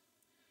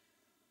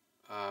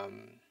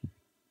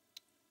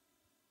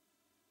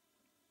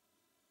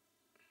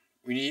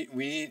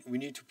we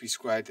need to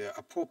prescribe the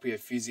appropriate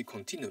physical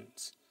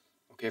continuums,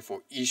 okay,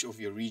 for each of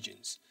your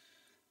regions.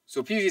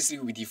 So previously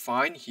we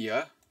defined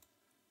here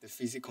the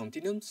physics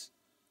continuums,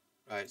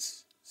 right?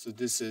 So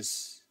this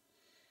is,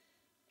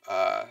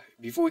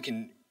 before we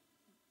can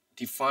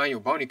define your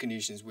boundary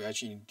conditions, we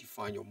actually need to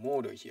define your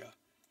model here,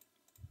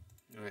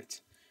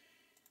 right?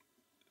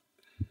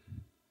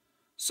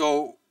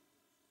 So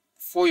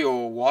for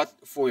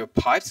your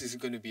pipes, it's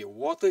going to be a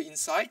water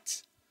inside.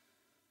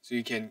 So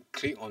you can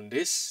click on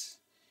this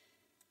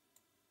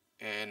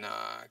and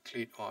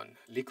click on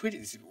liquid.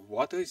 This is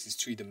water. This is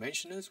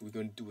 3-dimensional. We're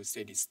going to do a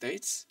steady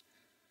states.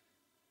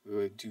 We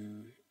will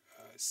do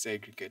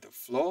segregated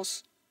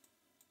flows.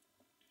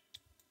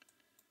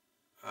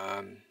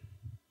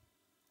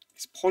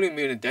 It's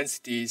polynomial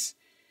densities.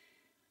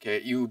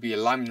 Okay, it will be a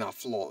laminar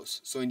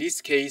flows. So in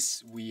this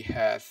case, we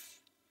have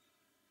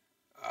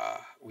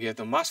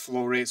the mass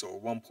flow rates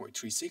of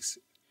 1.36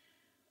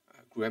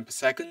 gram per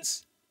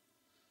seconds.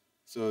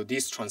 So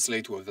this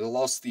translates to a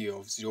velocity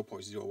of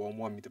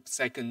 0.011 meter per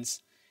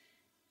second,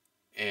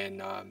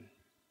 and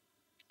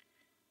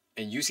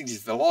using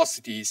these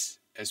velocities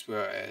as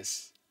well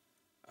as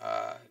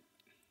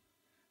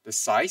the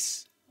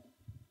size,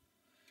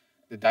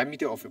 the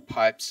diameter of your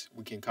pipes,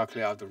 we can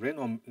calculate out the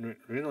Reynolds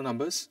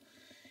numbers.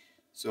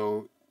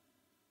 So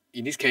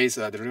in this case,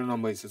 the Reynolds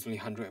number is only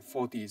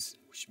 140,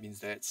 which means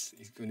that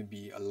it's going to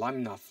be a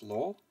laminar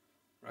flow,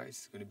 right?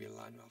 It's going to be a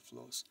laminar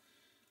flows.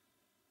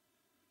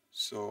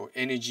 So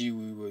energy,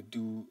 we will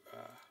do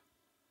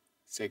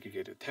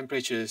segregated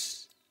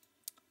temperatures,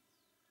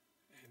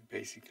 and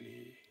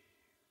basically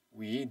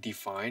we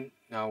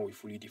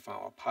fully define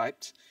our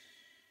pipes.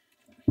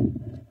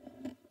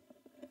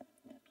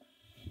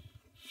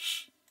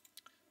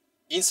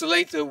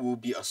 Insulator will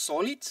be a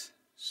solid,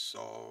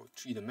 so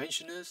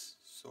 3-dimensional,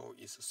 so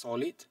it's a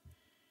solid,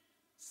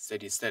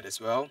 steady state as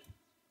well.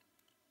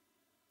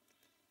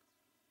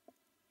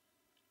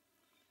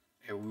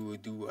 And we will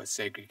do a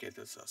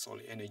segregated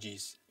solid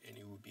energies, and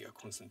it will be a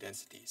constant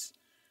densities.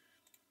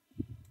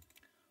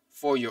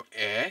 For your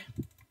air,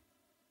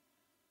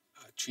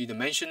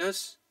 3-dimensional,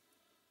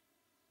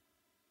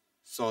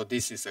 so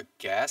this is a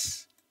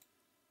gas.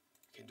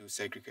 You can do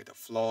segregated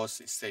flows,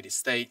 it's steady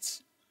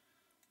states.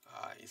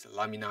 It's a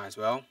laminar as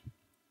well,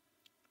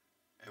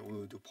 and we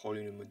will do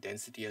polynomial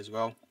density as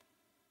well.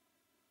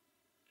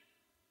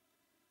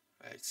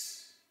 Right.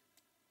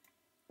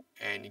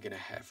 And you're gonna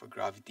have a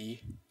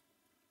gravity.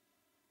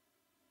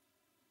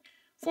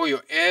 For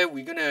your air,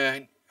 we're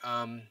gonna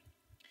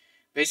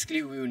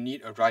basically we will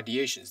need a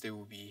radiations. There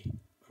will be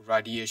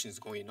radiations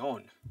going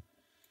on,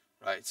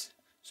 right?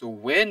 So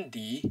when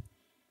the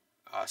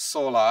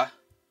solar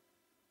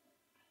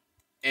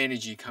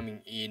energy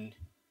coming in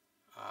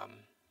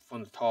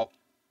from the top,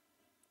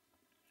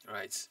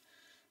 right?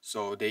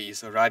 So there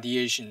is a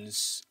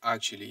radiations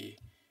actually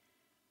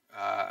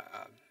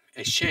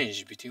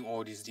exchange between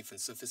all these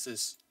different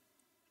surfaces.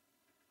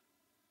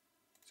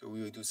 So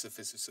we will do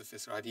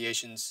surface-to-surface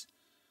radiations.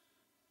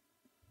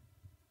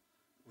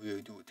 We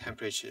will do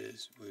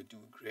temperatures. We will do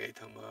gray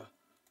thermal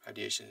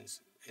radiations,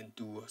 and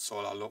do a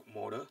solar load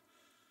model,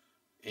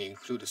 and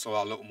include the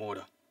solar load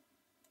model.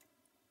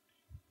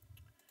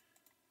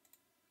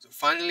 So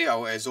finally,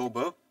 our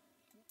absorber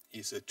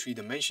is a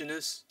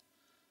 3-dimensional.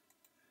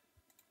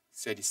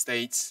 Steady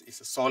states is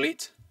a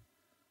solid.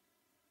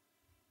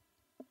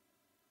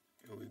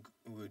 And we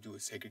will do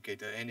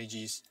segregated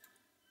energies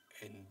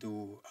and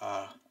do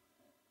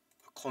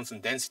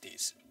constant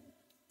densities.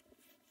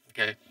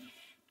 Okay.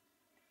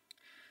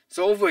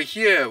 So over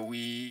here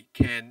we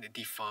can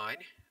define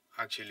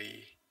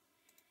actually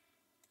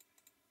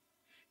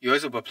your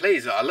absorber plate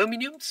is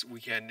aluminum.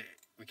 We can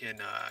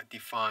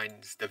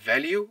define the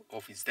value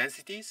of its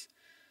densities.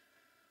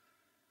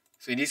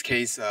 So in this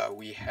case,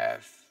 we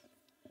have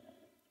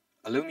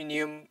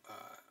aluminum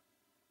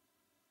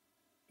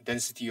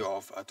density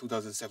of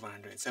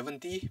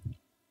 2770.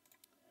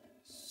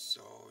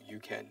 So you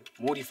can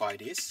modify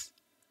this.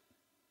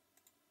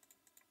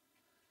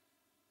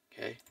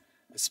 Okay,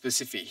 a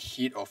specific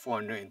heat of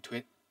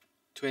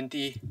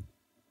 420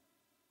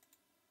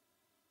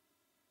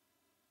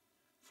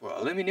 for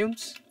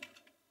aluminums.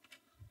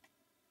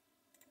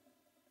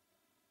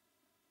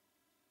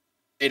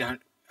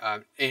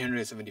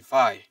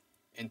 875,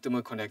 and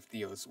thermal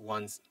conductivity was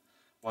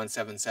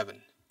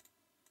 177.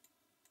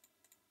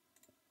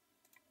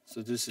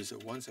 So this is a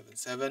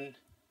 177,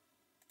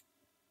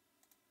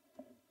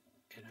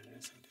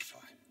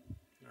 875.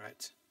 All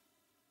right.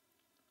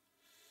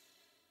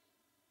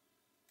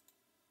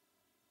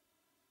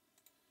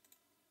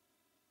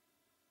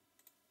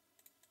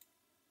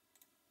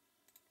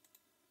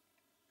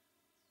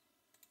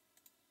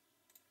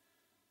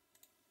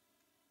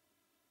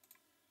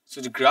 So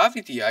the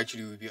gravity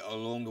actually will be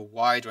along the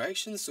y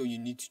direction. So you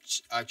need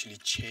to actually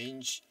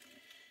change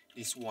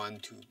this one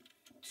to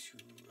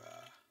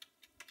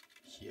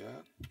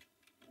here.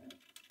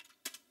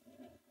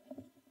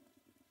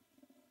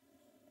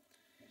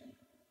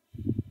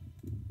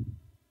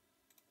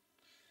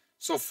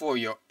 So for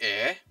your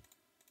air,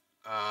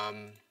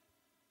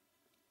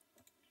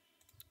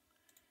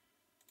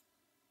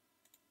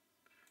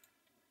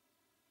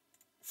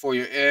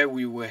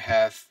 we will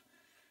have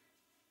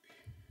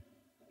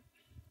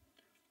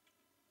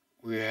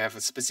we have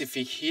a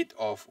specific heat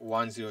of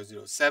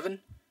 1007.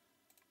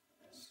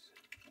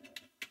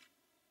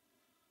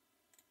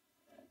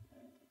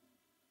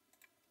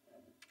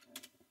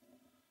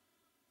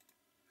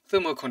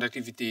 Thermal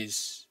conductivity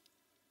is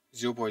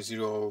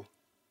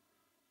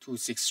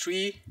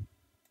 0.0263.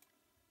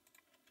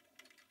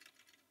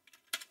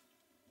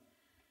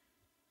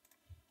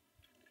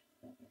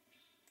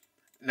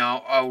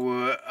 Now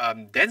our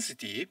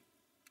density,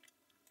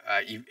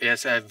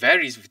 as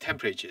varies with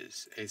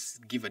temperatures, is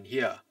given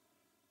here.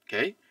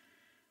 Okay.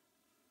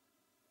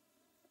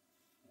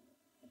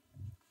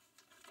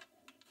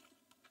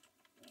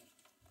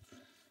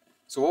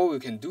 So what we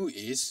can do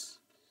is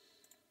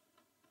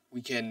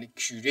we can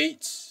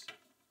create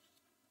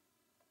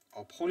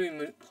our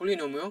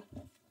polynomial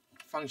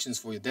functions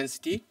for your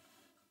density.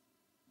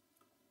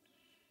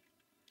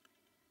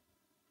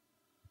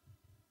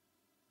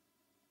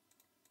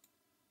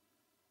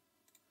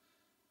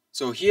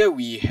 So here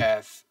we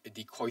have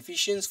the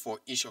coefficients for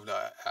each of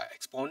the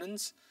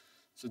exponents.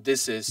 So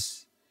this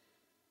is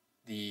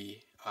the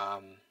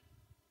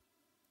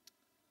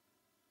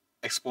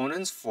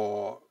exponents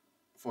for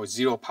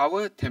 0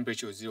 power,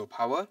 temperature 0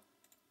 power.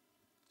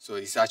 So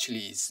it's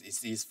actually is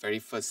this very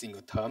first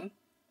single term.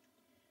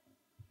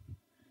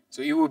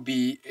 So it would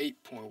be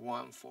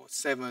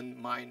 8.147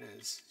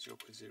 minus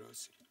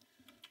 0.06.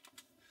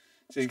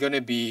 So it's going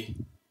to be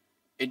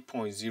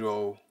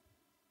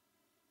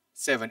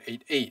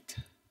 8.0788.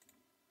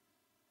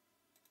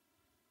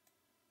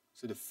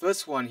 So the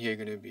first one here is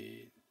going to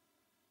be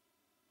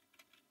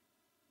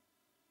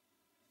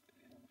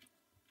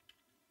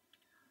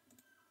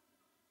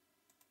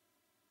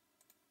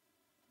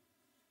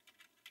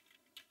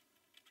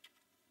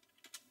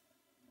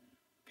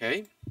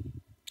okay.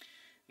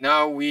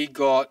 Now we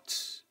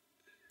got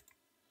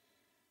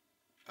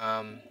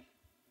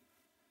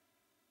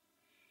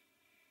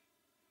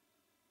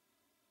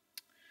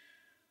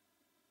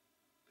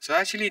so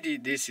actually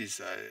this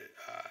is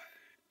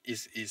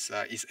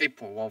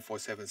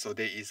 8.147. So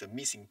there is a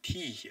missing t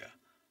here.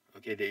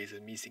 Okay, there is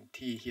a missing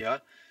t here.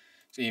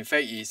 So in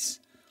fact it's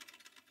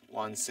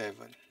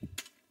 17.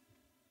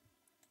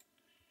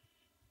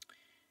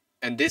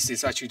 And this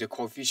is actually the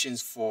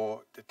coefficients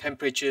for the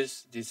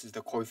temperatures. This is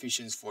the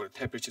coefficients for the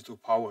temperature to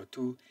power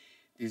 2.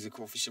 This is the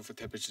coefficient for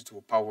temperature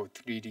to power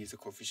 3. This is the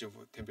coefficient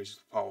for temperature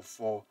to power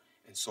 4,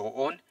 and so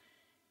on.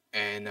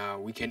 And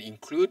we can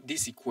include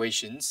these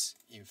equations,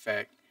 in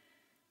fact,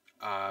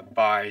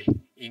 by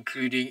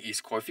including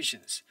its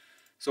coefficients.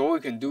 So what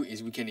we can do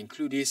is we can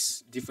include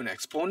these different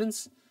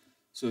exponents.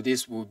 So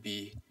this will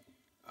be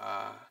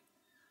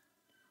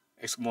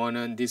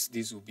exponent, this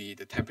will be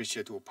the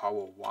temperature to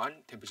power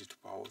 1, temperature to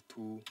power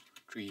 2,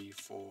 3,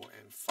 4,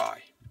 and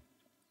 5.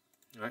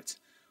 Right?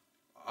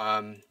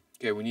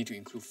 Okay, we need to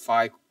include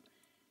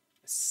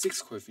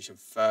 6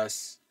 coefficients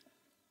first.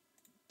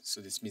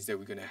 So this means that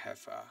we're going to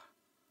have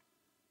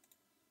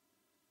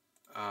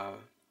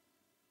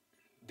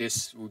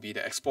this will be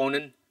the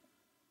exponent.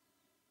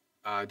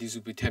 This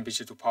will be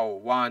temperature to power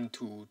 1,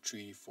 2,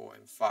 3, 4,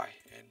 and 5.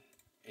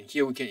 And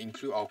here we can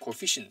include our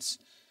coefficients.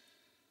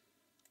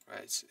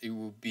 Right, it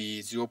will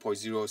be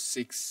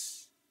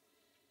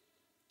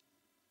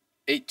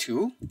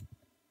 0.0682.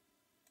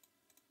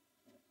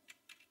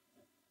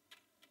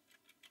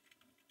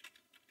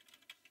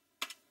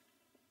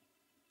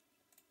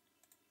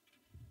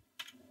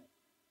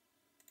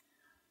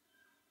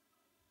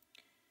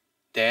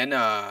 Then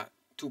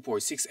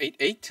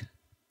 2.688.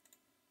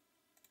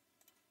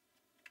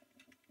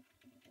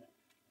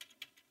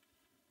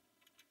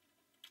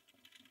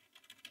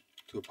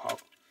 To a power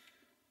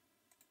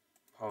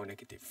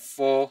negative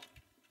 4.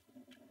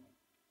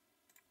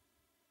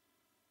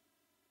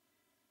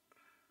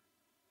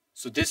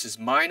 So this is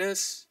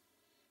minus,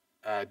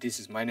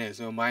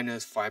 so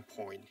minus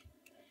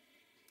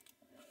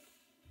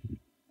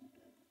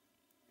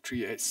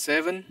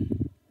 5.387.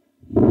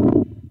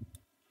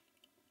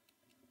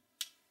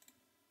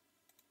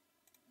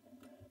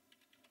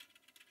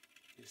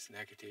 This is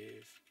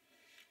negative.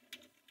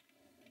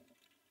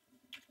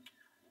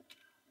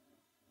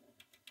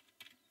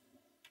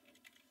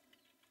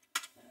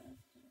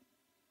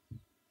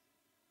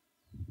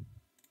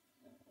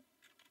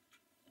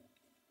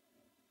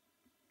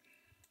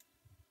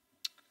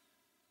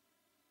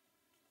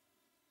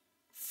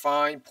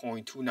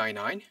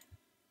 .299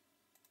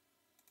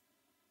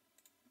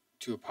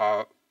 to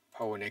power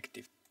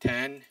negative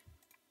 10.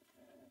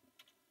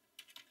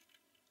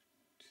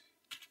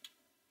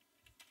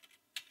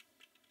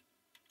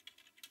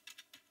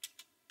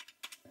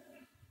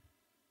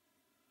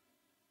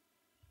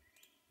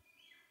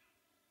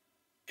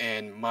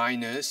 And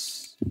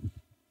minus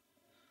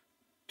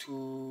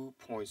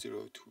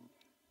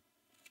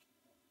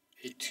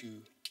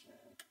 2.0282.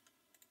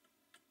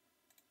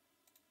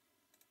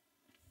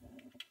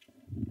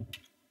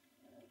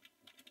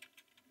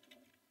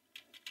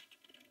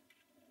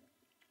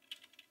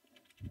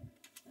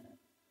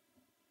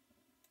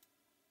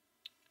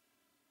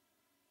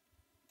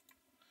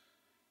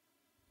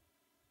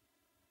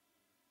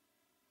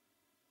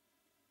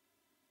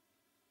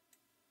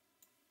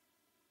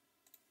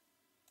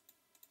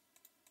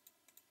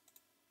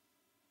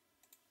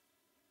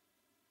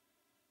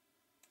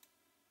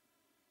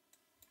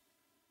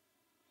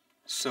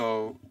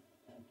 So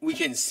we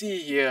can see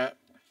here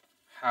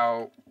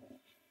how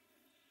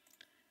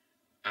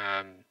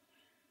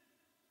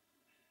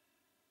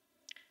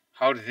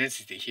the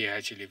density here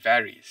actually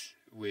varies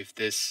with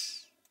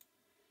this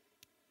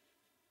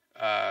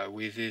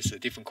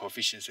different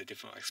coefficients, a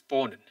different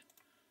exponent.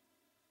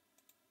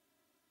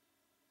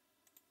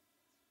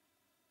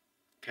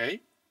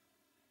 Okay.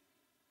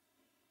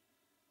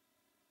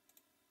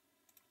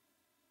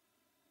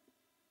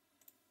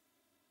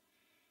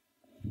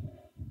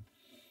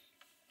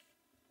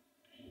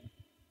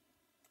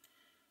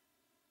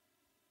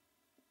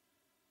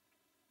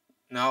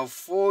 Now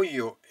for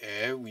your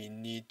air, we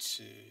need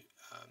to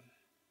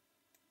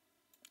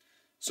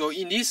so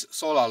in this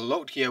solar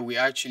load here, we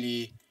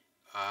actually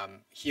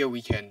here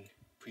we can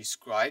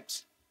prescribe,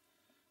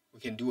 we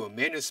can do a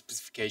manual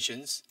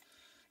specifications.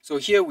 So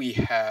here we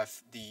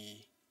have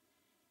the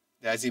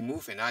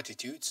azimuth and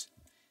attitudes.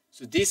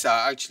 So these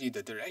are actually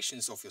the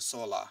directions of your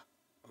solar,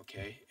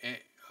 okay, and,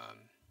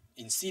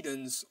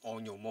 incidence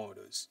on your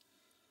models.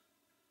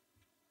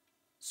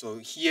 So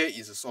here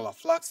is the solar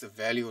flux, the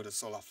value of the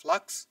solar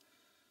flux,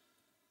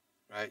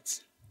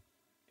 right?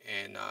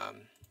 And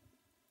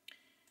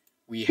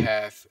we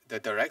have the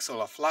direct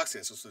solar flux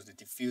and also the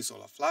diffuse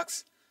solar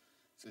flux.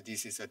 So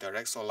this is a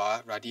direct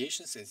solar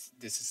radiations, and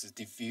this is a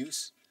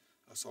diffuse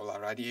solar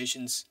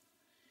radiations.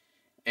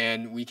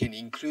 And we can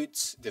include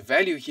the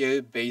value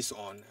here based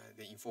on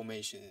the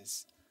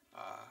informations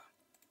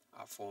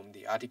from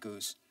the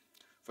articles.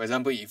 For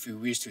example, if you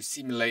wish to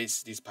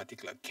simulate this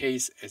particular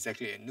case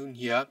exactly at noon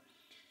here,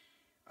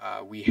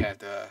 we have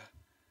the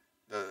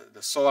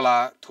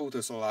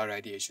total solar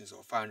radiations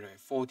of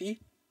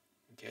 540.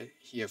 Okay,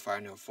 here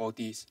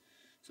 540.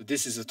 So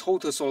this is the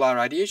total solar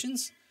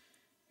radiations,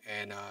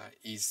 and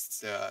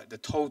is the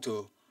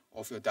total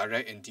of your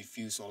direct and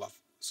diffuse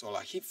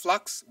solar heat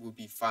flux will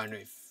be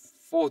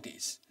 540.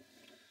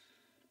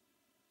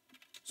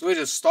 So at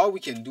the start, we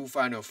can do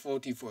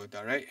 540 for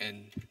direct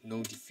and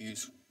no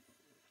diffuse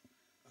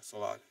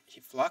solar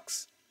heat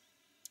flux.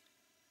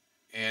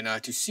 And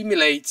to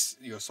simulate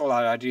your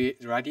solar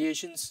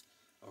radiations,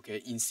 okay,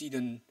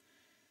 incident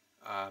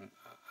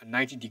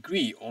 90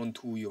 degree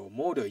onto your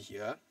model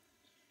here,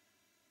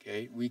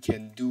 okay, we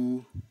can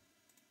do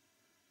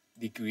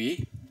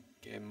degree,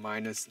 okay,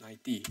 minus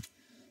 90.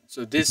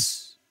 So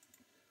this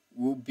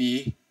will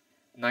be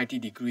 90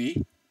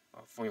 degree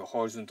from your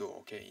horizontal,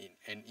 okay,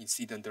 and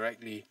incident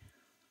directly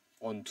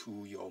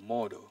onto your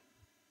model.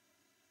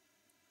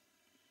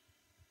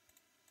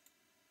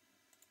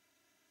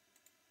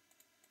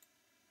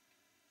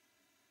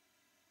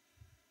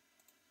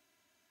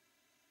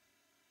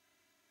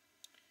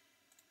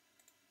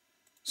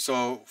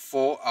 So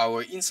for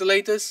our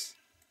insulators,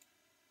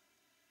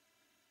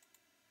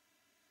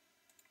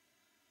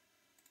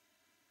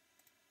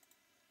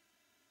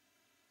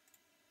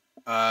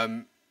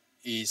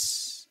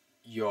 is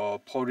your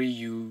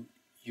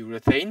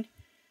polyurethane.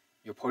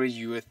 Your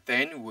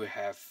polyurethane will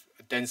have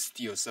a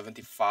density of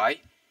 75,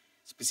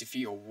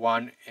 specificity of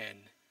 1,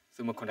 and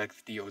thermal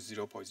conductivity of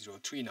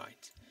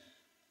 0.039.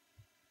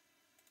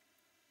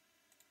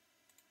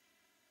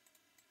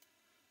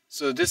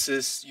 So this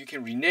is, you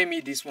can rename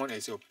it, this one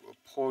as your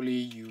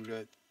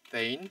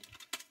polyurethane,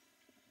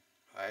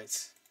 right?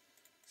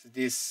 So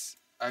this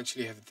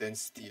actually have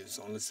density is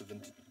only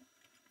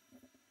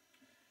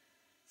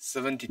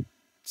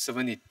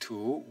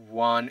 72,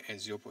 1, and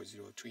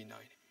 0.039.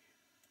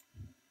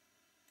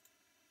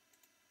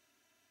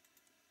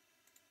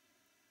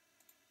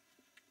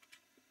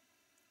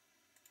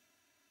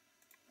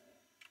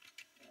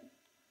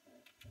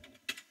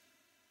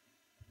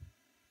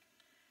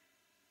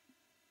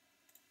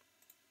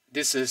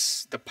 This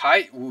is, the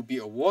pipe will be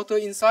a water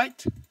inside.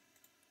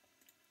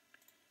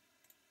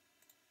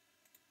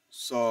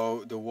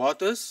 So the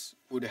waters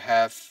would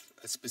have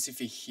a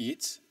specific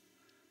heat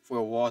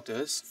for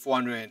waters,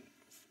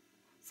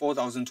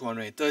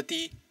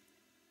 4,230.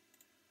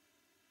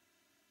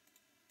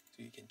 So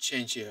you can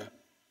change here.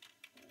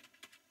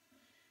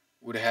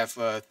 Would have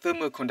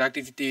thermal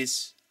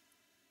conductivities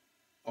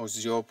of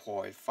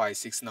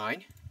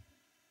 0.569.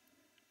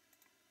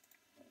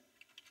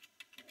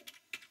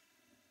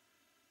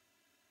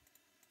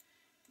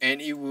 And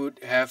it would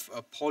have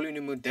a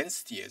polynomial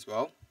density as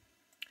well.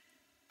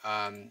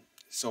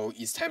 So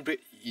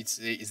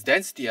its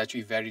density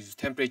actually varies with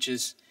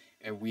temperatures,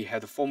 and we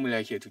have the formula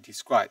here to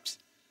describe.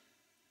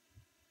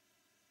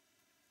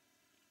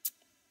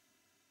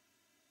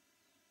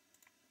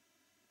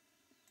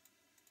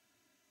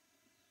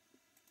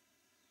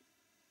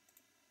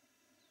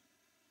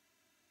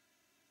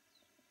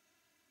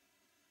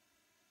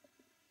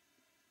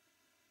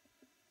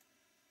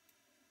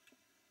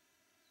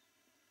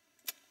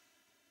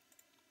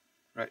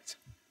 Right.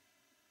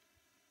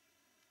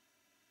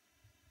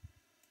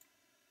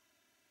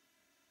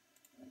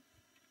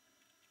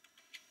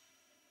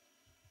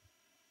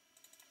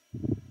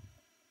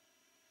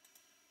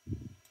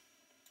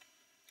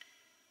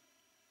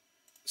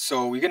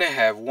 So we're gonna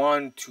have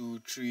 1, 2,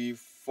 3,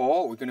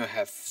 4. We're gonna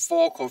have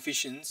 4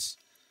 coefficients.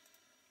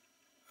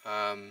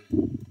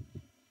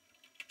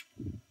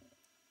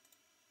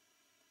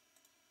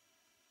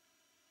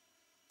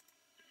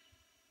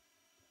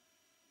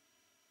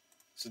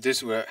 So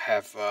this will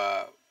have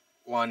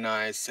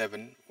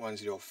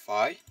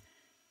 197105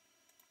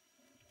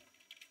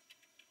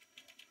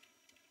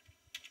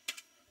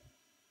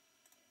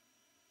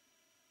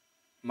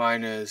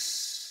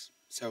 minus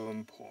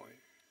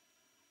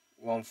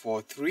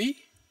 7.143,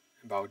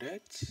 about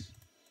that,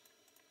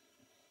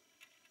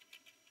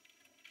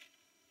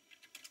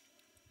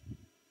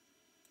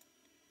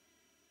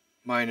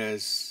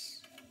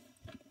 minus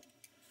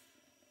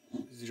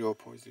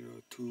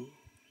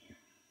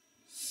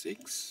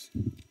 0.026,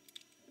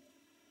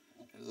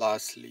 and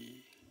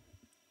lastly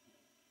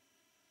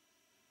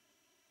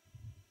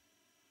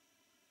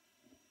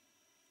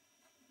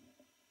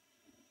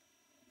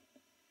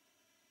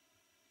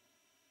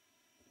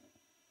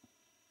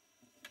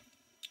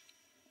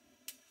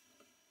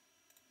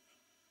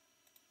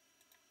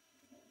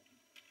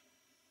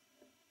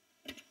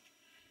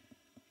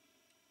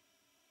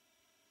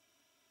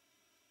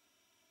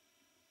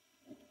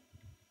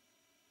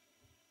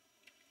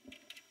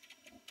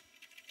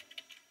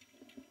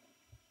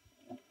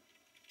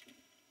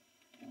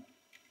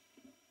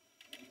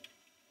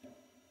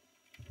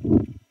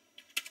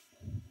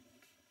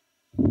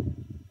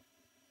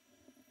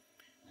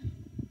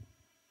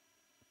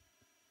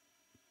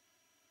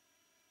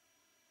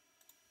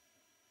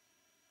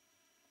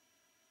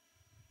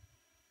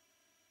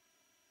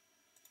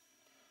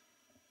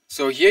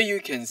So here you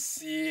can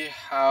see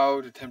how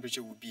the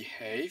temperature will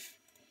behave.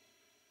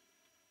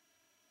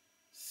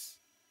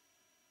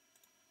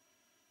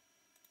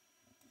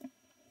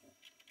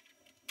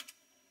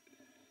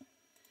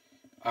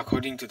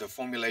 According to the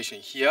formulation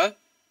here,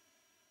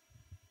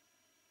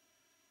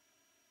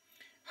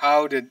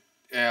 how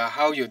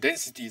your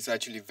densities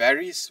actually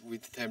varies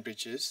with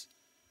temperatures.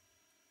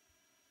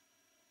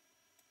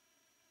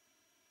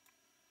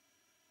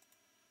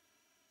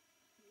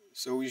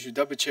 So you should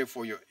double check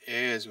for your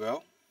air as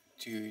well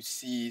to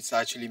see it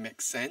actually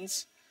makes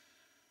sense.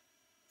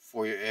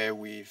 For your air,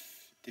 we've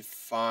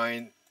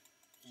defined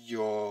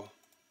your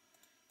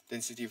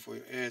density for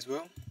your air as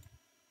well.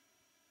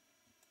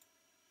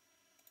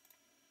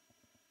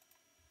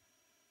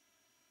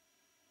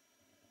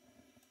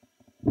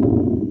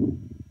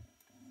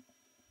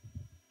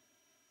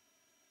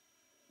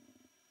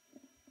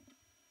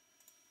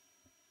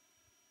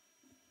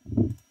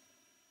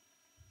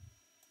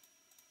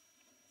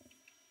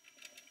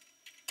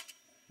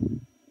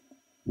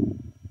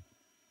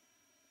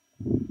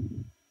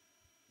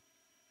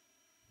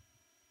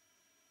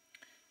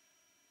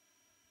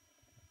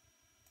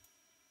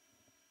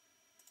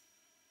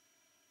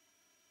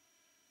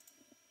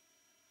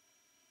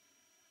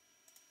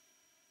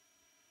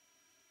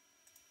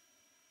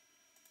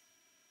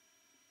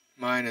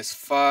 Minus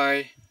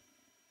 5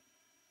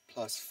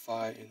 plus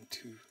 5 and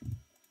 2.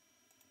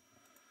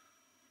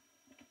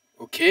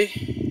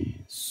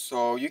 Okay,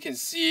 so you can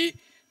see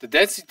the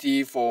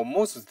density for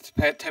most of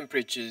the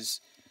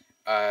temperatures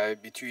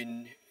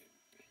between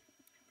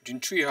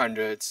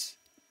 300s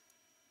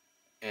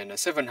and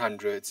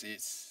 700s,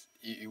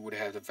 it would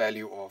have the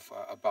value of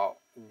about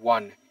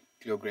 1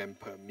 kilogram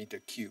per meter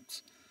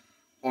cubed.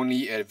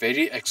 Only at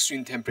very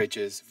extreme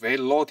temperatures, very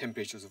low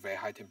temperatures or very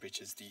high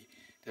temperatures, the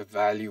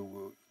value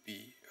will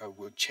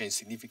change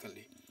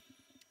significantly.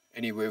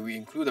 Anyway, we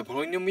include the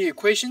polynomial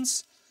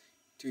equations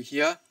to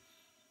here,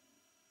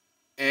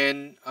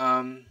 and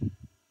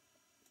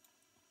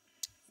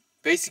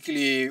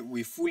basically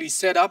we fully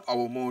set up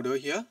our model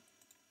here,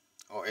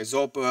 our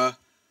absorber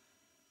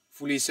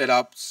fully set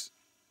up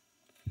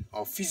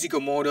our physical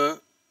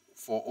model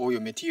for all your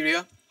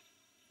material.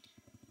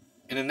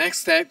 And the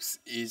next steps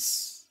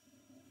is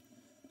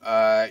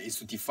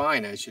to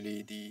define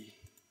actually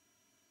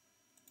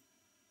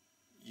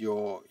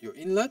your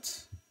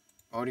inlet,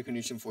 boundary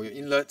condition for your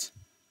inlet.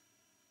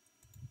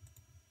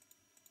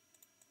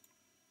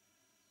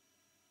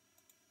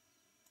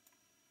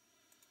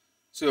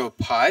 So your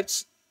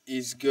pipes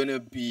is gonna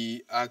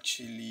be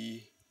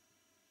actually,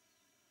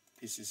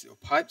 this is your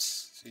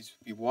pipes, so it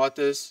will be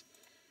waters.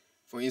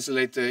 For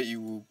insulator, it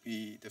will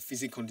be the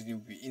physical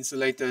continuum will be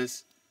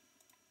insulators.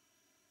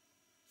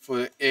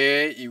 For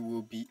air, it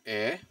will be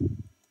air.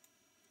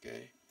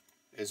 Okay,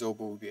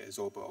 absorber will be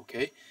absorber.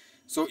 Okay,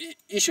 so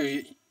each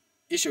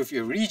of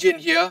your region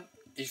here,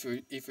 each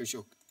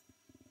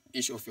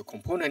of your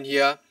component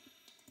here,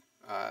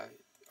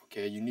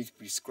 okay, you need to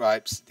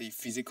prescribe the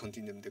physical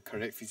continuum, the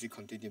correct physical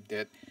continuum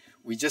that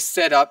we just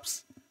set up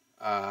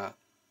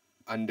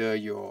under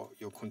your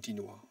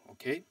continua.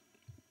 Okay.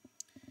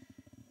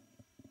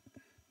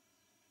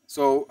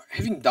 So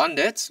having done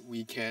that,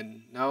 we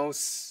can now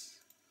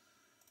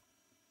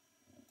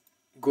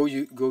go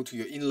to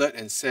your inlet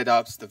and set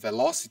up the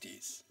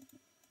velocities,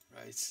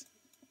 right?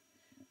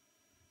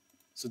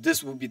 So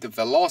this will be the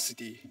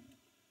velocity.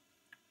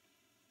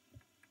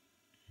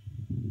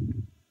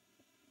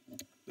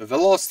 The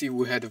velocity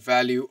will have the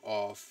value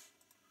of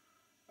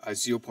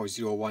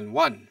 0.011,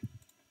 right?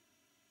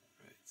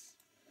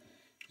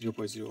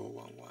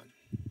 0.011.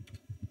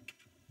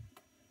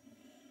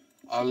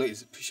 Outlet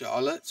is a pressure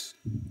outlet.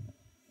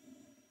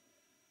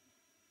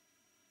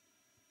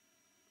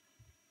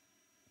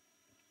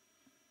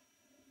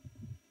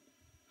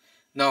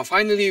 Now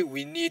finally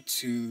we need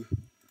to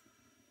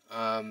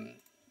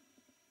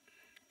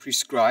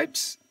prescribe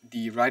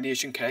the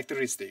radiation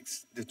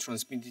characteristics, the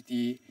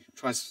transmissivities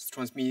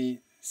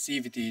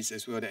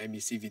as well as the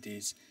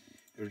emissivities,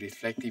 the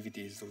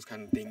reflectivities, those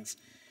kind of things.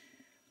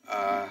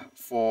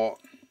 For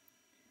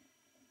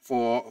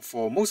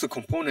most of the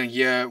component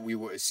here, we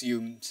will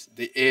assume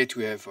the air to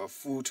have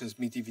full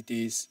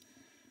transmittivities,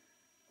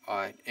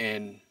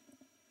 and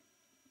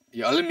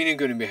the aluminum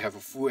going to have a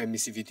full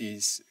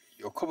emissivities.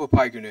 Your copper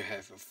pipe going to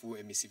have a full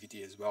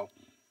emissivity as well.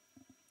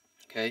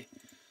 Okay,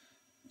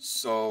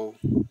 so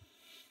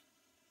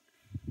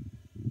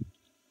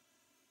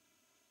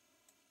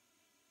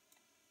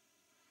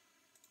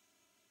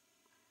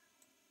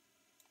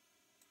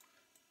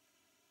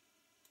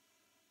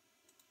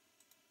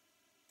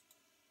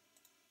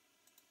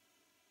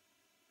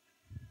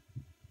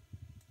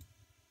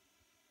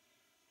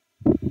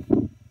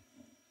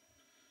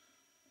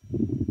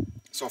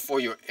for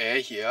your air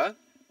here,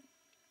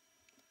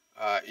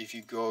 if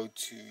you go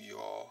to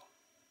your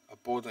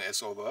Bourdon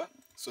adsorber,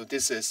 so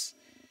this is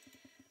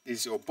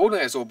your Bourdon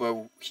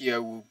adsorber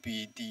here will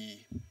be the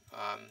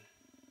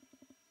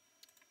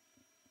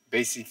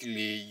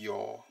basically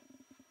your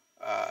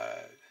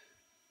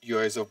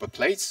adsorber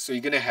plates. So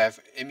you're gonna have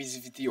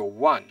emissivity of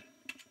 1,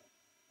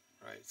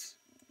 right?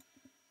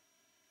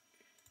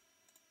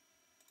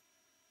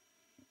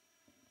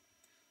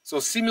 So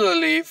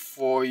similarly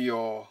for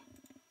your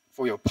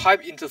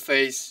pipe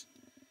interface,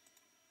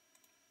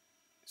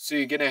 so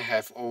you're gonna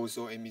have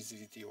also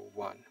emissivity of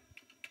 1.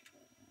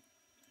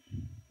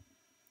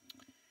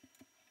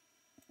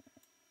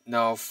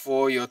 Now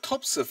for your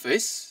top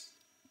surface,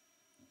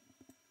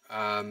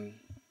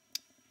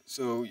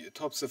 so your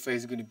top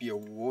surface is going to be a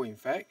wall, in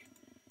fact,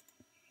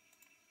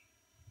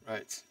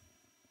 right?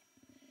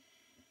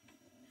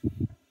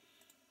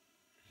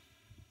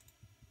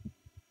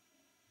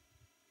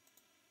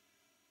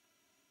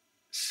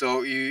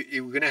 So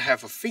you're going to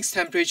have a fixed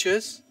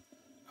temperatures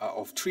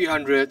of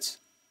 300,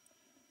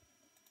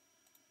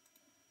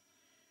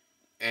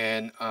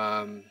 and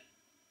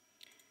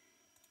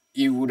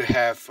you would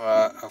have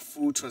a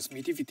full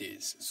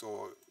transmittivities.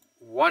 So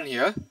 1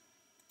 here,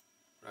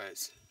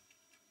 right?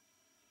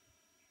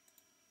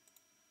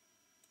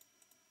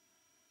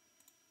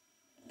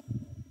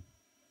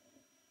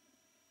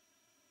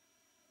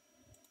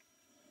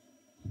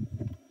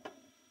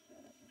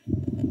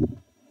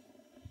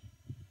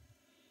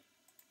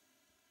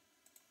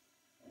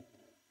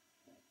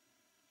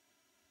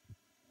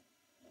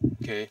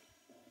 Okay.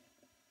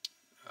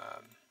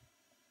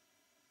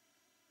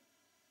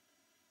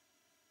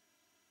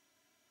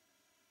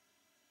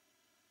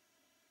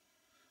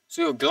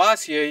 So your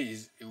glass here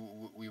is,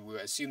 we will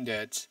assume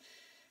that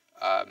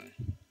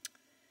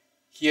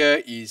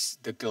here is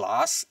the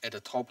glass at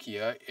the top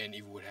here, and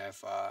it would have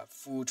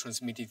full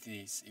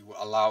transmittivities. It will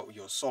allow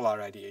your solar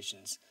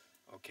radiations,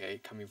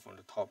 okay, coming from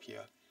the top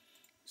here.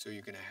 So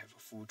you're gonna have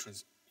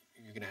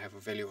you're gonna have a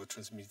value of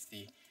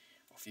transmittivity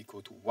of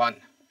equal to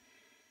 1.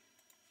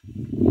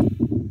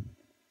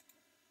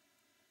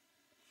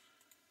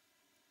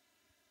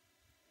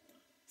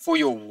 For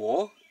your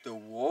wall, the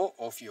wall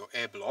of your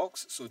air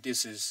blocks, so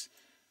this is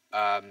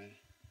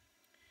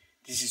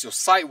your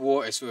side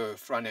wall as well as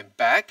front and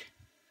back.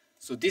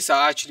 So these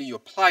are actually your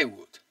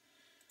plywood.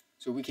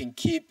 So we can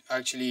keep,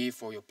 actually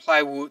for your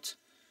plywood,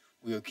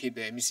 we will keep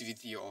the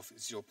emissivity of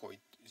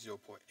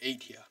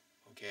 0.8 here,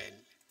 okay,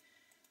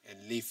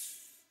 and leave,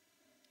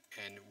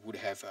 and would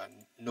have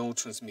no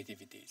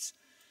transmittivities.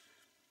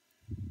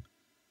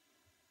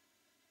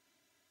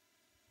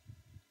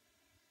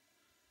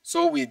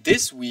 So with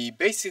this, we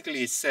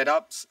basically set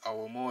up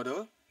our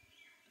model,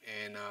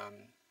 and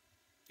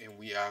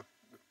we are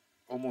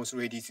almost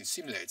ready to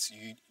simulate. So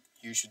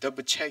you should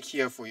double check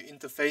here for your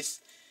interface.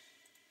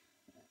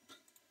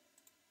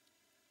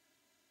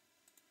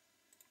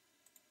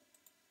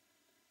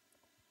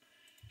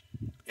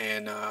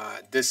 And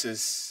this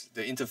is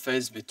the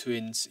interface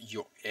between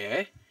your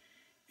air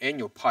and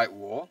your pipe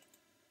wall.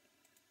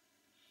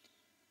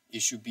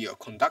 It should be a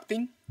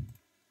conducting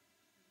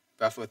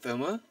buffer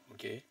thermal,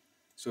 okay.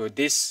 So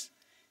this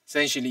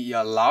essentially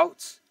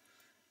allows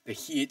the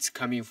heat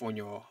coming from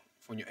your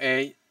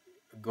air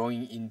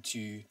going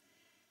into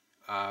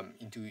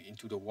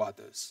the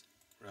waters,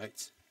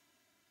 right?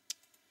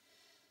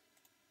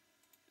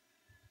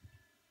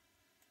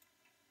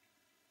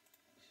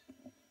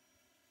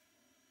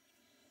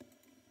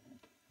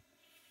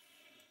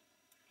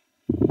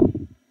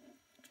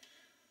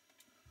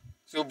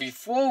 So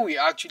before we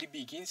actually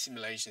begin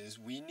simulations,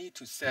 we need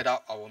to set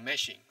up our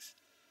meshings,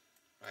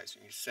 right? So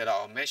we set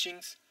up our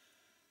meshings.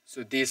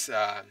 So this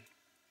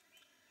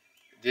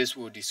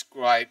will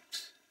describe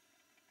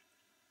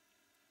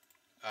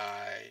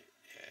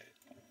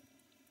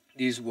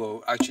this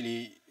will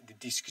actually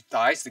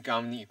discretize the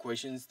governing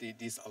equations.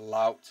 This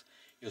allowed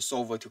your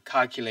solver to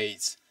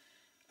calculate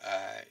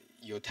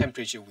your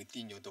temperature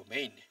within your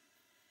domain.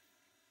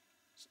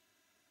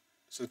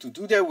 So to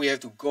do that, we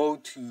have to go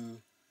to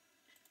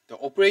the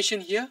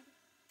operation here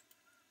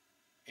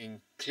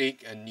and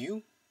click a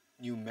new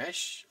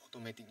mesh or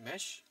automatic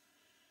mesh.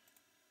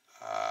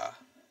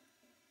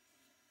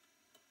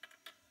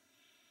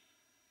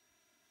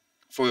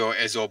 For your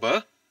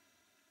absorber.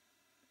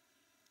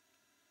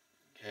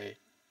 Okay.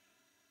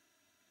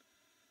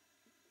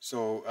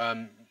 So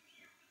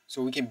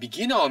so we can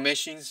begin our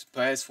meshings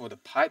perhaps for the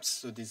pipes.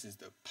 So this is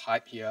the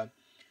pipe here.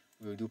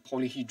 We'll do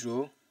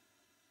polyhedral.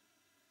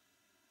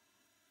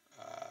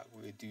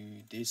 We'll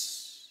do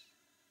this.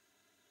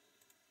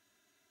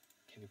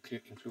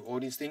 Can include all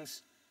these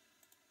things.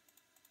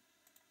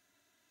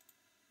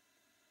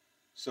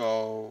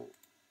 So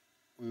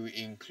we will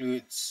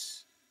include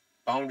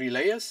boundary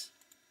layers,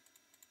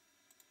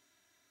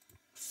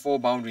 4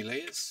 boundary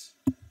layers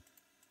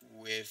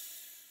with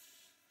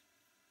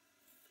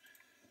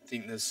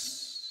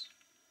thickness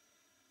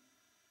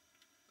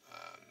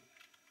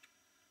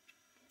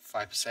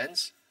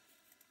 5%.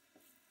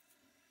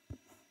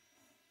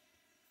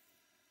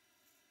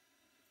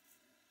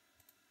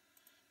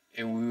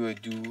 And we will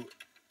do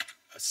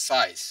a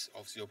size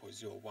of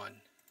 0.01.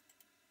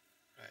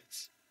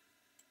 Right.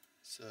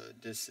 So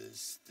this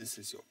is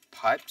your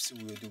pipes.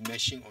 We will do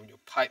meshing on your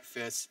pipe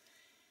first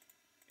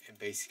and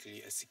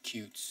basically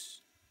execute.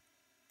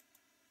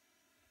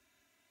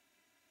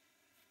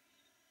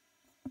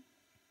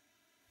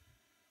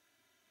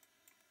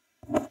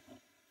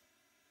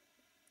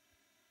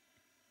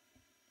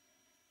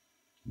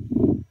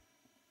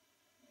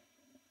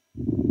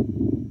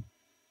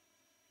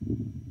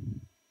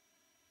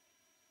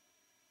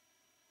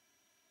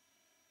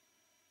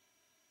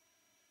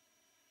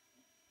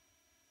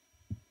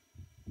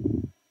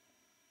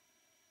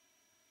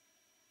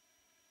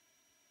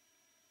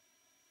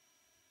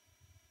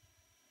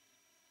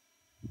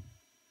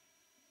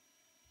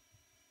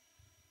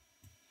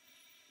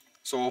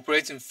 So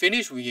operating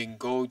finish, we can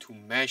go to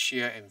mesh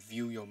here and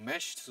view your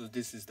mesh. So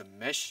this is the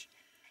mesh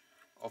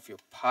of your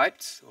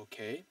pipes.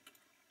 Okay.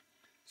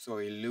 So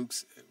it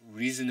looks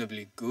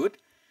reasonably good.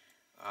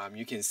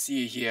 You can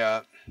see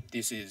here,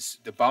 this is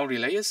the boundary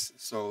layers.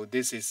 So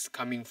this is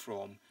coming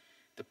from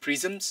the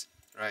prisms,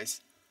 right?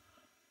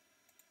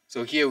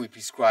 So here we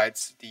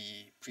prescribed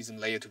the prism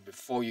layer to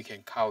before. You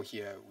can count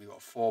here, we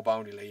got 4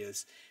 boundary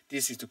layers.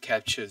 This is to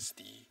capture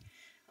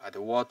the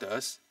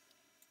waters.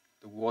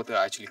 The water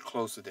actually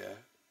close to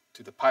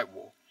the pipe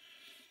wall.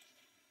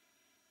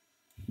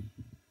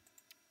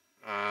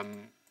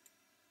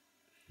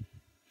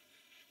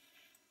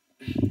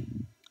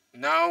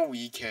 Now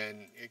we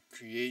can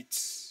create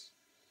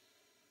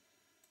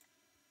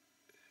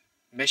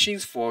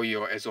meshings for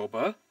your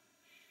absorber.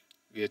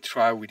 We'll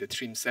try with the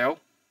trim cell.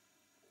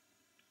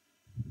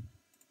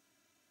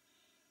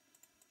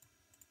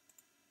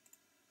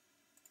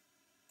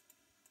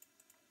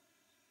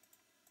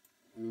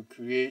 We'll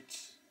create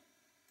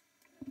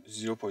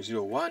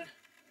 0.01.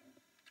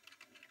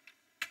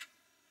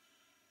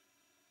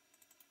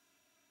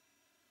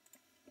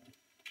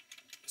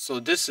 So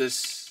this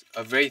is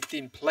a very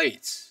thin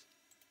plate.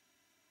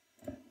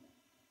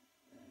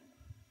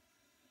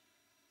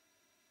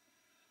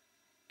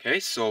 Okay,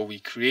 so we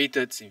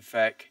created, in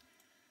fact,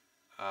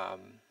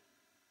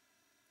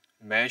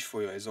 mesh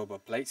for your absorber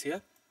plates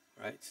here,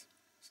 right?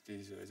 So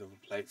these are absorber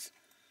plates.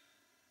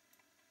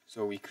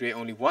 So we create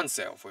only 1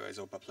 cell for your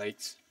absorber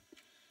plates.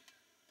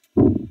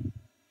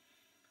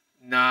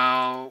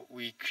 Now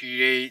we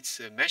create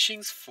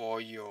meshings for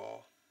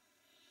your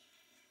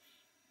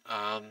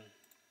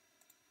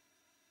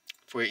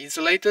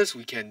insulators.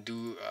 We can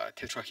do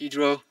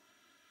tetrahedral.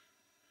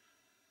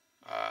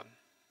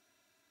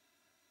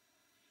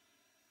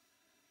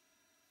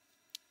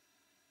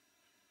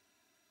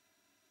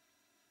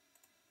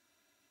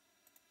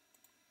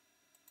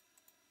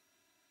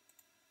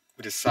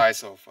 With a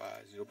size of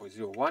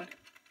 0.01.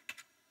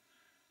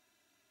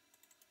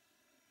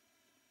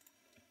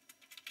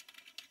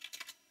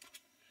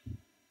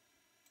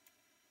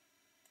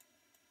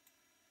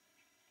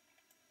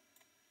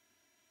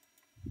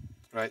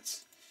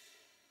 Right.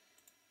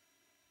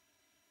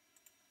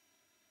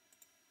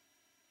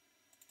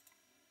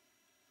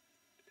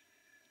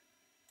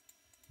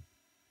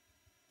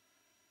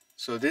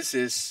 So this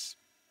is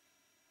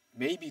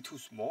maybe too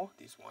small.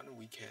 This one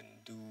we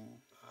can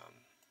do.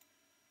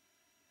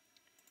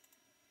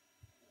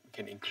 We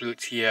can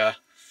include here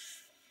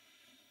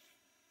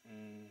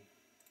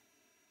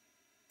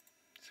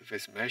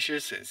surface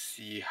meshes and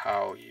see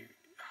how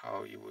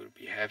it will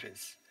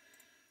behave.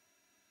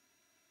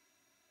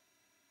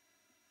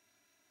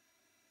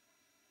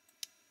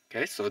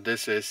 Okay, so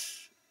this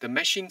is the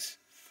meshings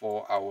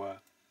for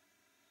our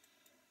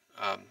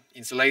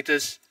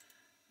insulators.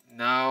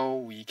 Now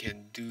we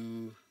can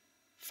do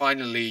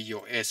finally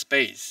your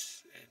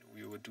airspace, and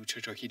we will do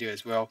tetrahedral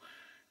as well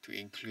to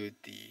include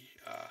the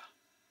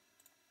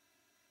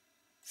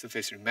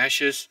surface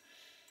remeshes.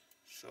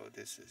 So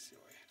this is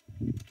your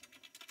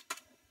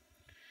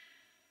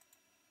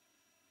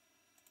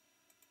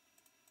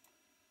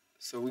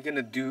So we're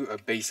gonna do a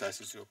base size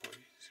of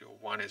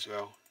 0.01 as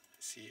well.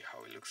 See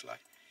how it looks like.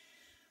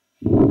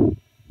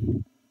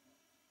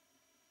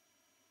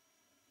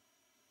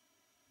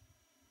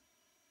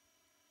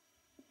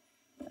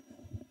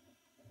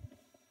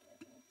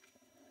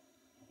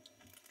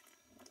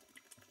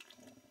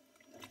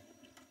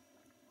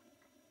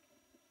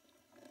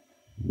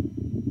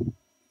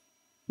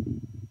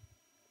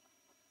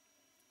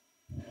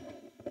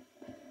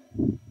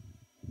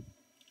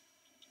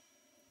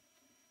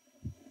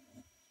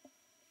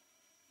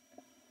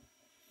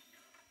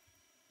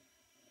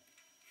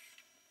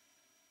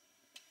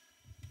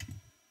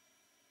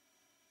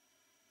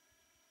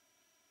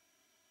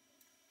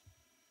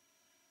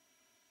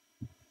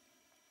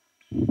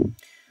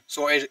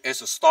 So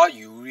as a start,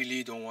 you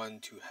really don't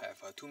want to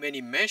have too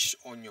many mesh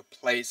on your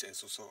plates and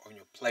also on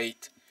your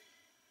plate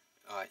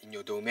in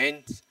your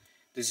domain.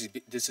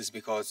 This is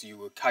because you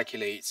will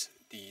calculate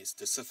the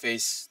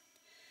surface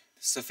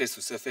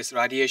to surface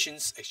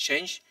radiations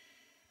exchange.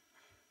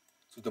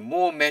 So the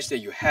more mesh that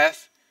you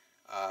have,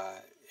 uh,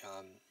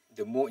 um,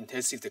 the more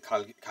intensive the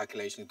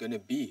calculation is going to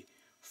be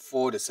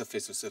for the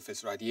surface to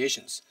surface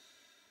radiations.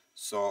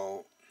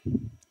 So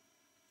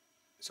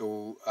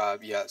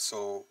yeah,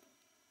 so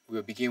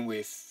we'll begin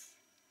with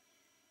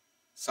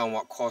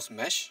somewhat coarse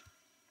mesh.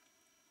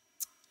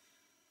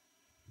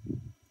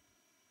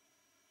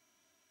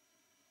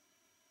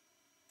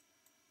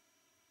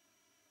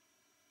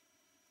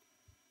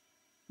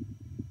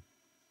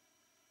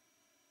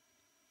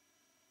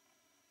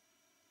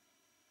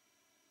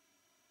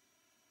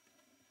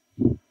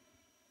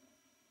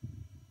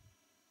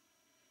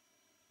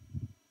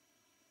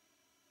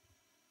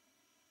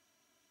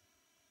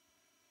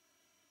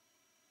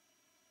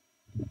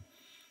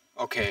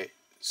 Okay,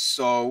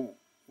 so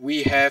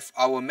we have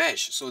our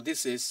mesh. So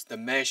this is the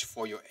mesh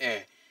for your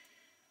air.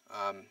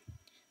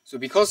 So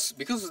because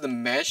of the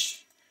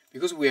mesh,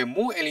 because we have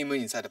more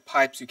elements inside the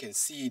pipes, you can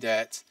see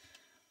that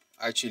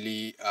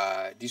actually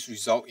this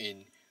result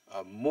in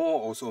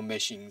more also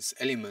meshing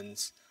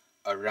elements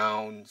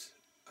around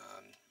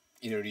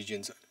inner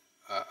regions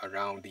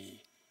around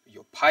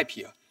your pipe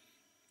here,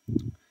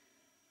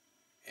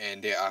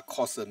 and there are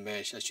coarser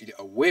mesh actually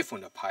away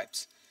from the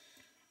pipes.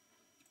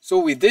 So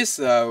with this,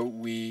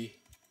 we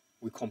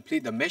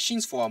complete the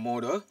meshings for our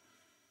model.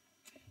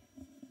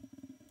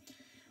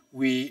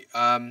 We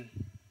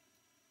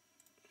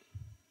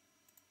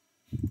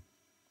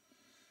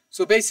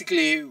so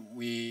basically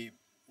we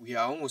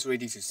are almost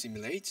ready to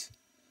simulate.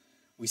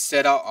 We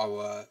set out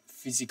our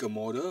physical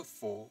model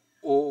for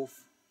all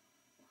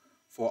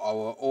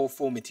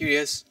four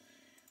materials.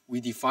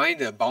 We define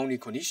the boundary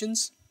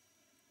conditions.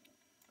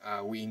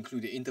 We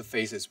include the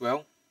interface as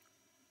well.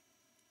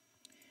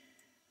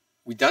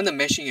 We've done the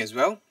meshing as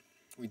well.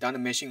 We've done the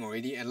meshing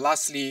already. And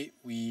lastly,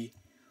 we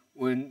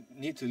will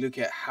need to look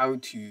at how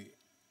to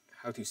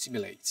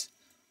simulate,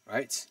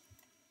 right?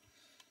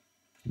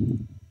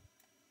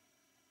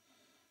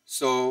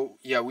 So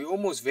yeah, we're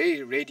almost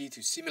very ready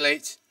to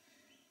simulate,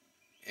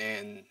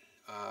 and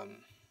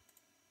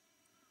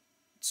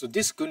so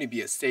this is going to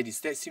be a steady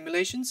state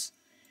simulations,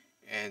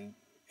 and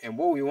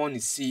what we want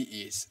to see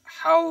is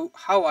how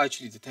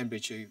actually the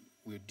temperature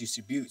will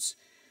distribute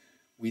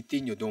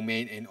within your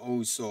domain, and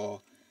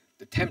also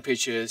the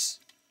temperatures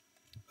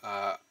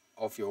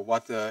of your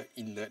water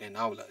inlet and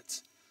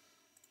outlet.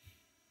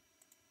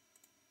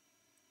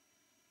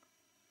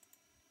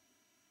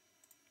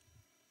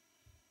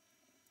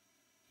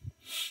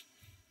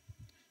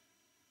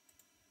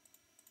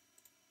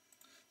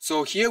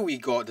 So here we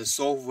got the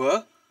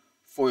solver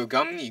for your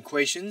governing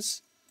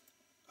equations.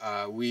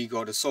 We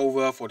got a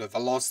solver for the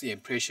velocity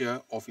and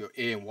pressure of your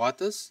air and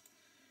waters.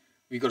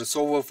 We got a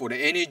solver for the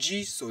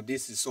energy. So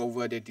this is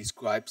solver that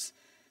describes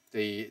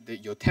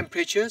your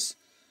temperatures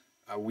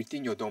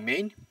within your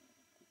domain.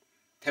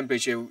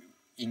 Temperature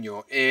in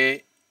your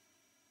air,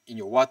 in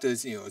your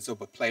waters, in your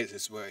absorber plates,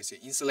 as well as the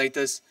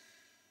insulators.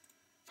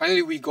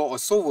 Finally, we got a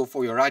solver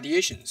for your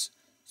radiations.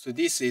 So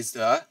this is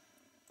a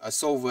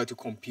solver to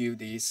compute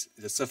the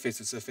surface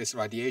to surface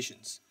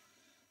radiations.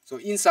 So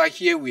inside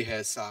here we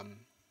have some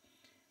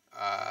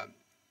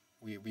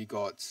we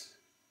got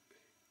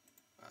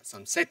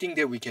some setting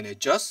that we can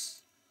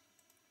adjust.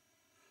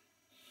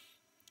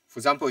 For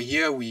example,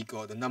 here we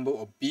got the number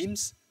of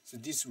beams. So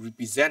this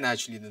represents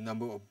actually the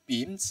number of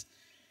beams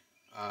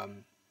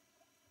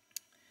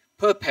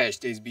per patch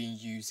that is being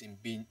used in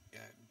beam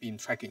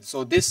tracking.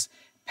 So this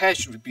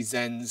patch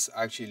represents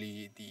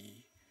actually the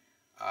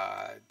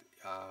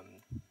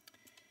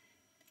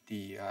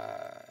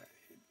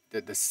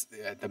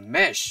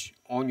mesh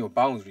on your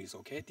boundaries.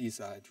 Okay, these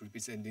are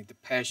representing the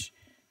patch,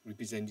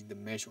 representing the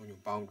mesh on your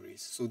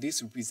boundaries. So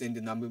this represents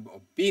the number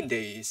of beam that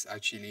is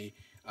actually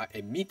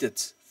emitted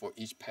for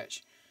each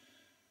patch.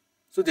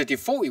 So the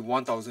default is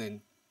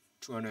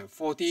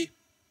 1240.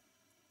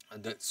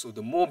 And so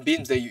the more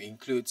beams that you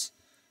include,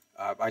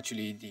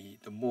 actually the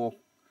more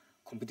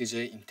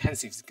computational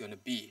intensive it's going to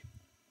be.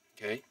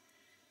 Okay.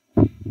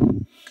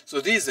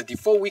 So this is the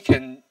default. We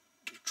can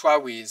try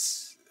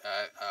with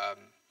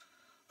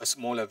a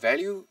smaller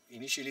value,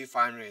 initially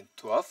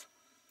 512,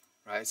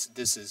 right? So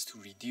this is to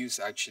reduce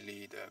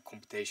actually the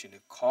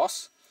computational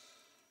cost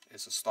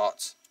as a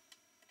start.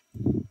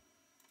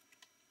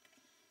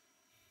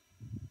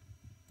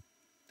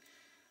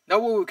 Now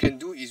what we can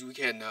do is we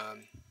can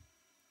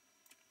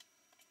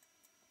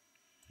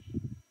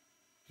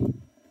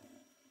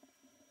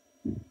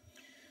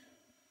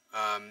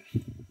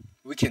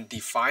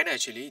define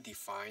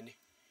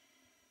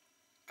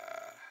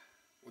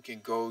we can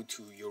go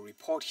to your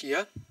report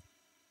here,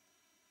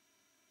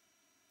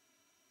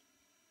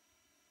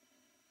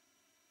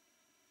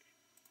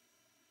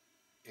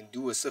 and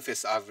do a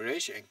surface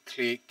average and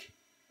click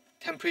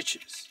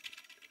temperatures.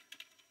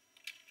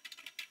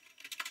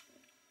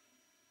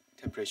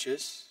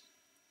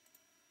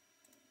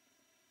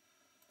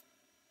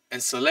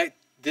 and select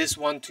this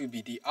one to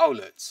be the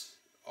outlets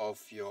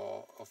of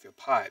your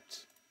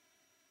pipes.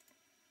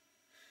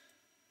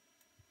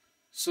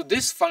 So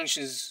this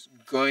function is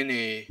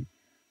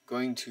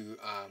going to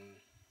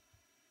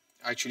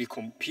actually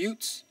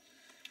compute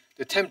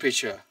the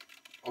temperature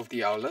of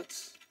the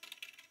outlets.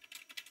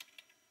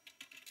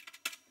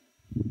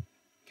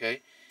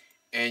 Okay,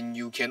 and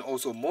you can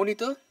also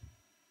monitor,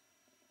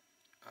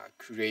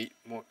 create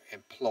more,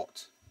 and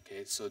plot.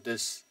 Okay, so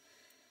this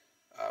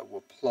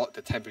will plot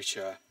the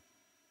temperature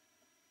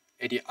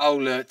at the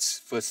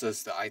outlets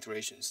versus the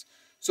iterations.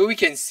 So we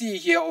can see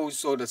here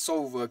also the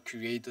solver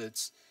created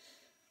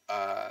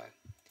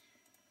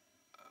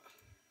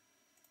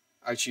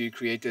actually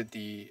created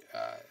the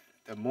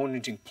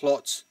monitoring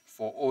plots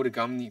for all the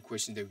governing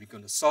equations that we're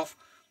going to solve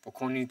for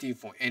quantity,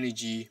 for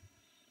energy,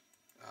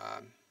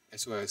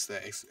 as well as the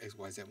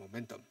XYZ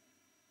momentum.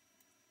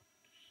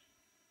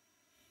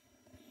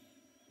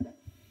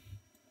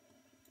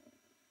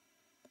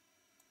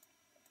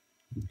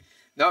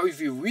 Now, if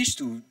you wish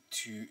to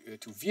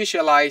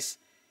visualize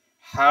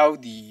how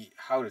the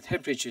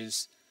temperature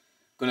is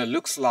gonna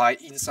looks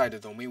like inside the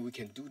domain, we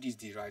can do these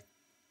derived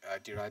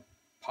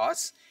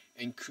parts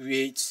and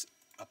create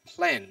a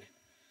plane,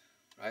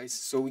 right?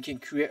 So we can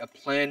create a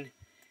plane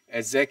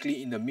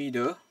exactly in the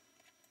middle.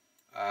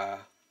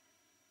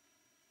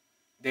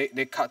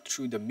 They cut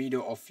through the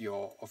middle of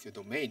your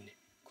domain,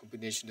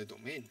 combinational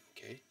domain.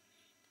 Okay,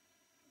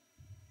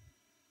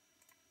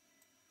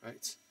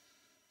 right?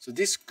 So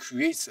this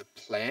creates a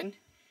plane,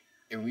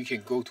 and we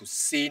can go to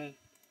scene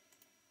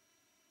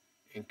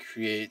and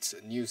create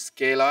a new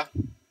scalar.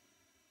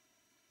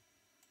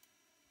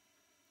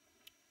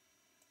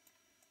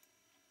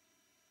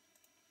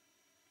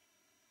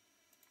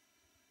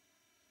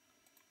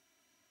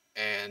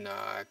 And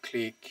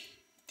click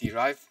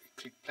derive,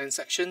 click plane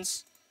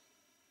sections.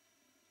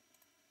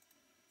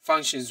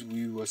 Functions,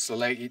 we will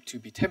select it to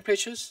be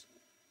temperatures.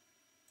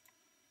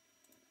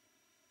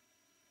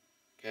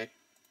 Okay.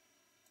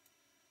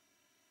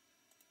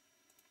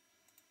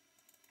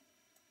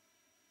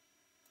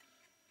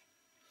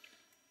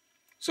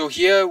 So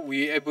here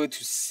we're able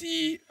to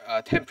see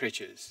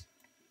temperatures.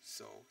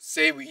 So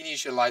say we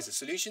initialize the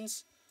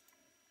solutions.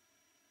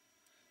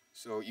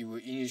 So it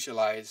will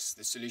initialize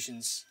the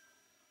solutions.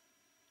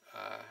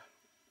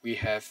 We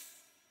have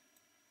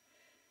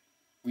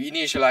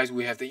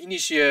the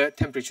initial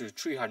temperature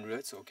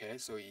 300. Okay,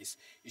 so it's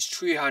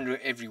 300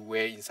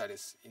 everywhere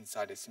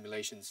inside the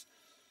simulations.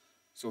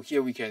 So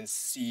here we can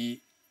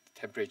see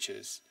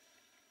temperatures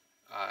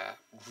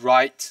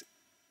right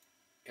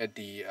at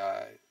the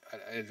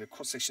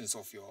cross sections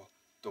of your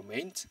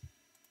domain.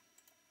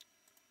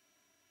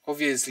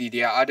 Obviously,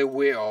 there are other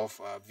ways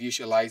of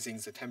visualizing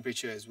the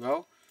temperature as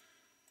well,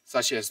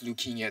 such as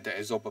looking at the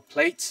absorber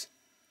plates.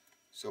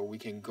 So we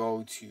can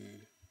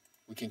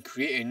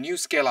create a new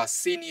scalar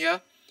scene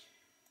here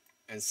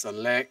and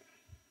select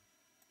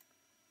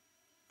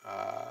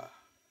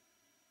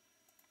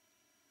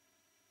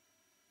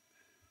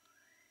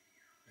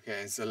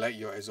and select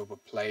your absorber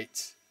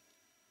plate.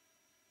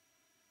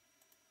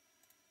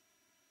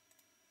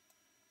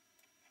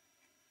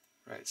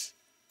 Right,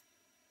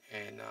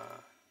 and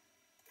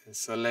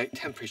select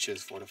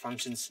temperatures for the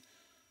functions.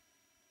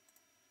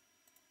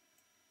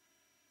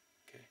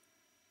 Okay.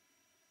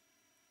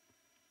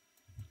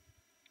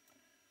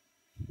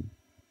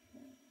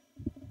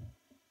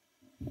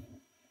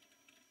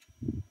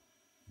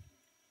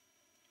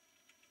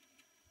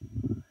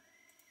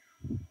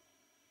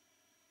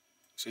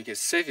 So you can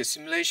save your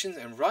simulations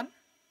and run.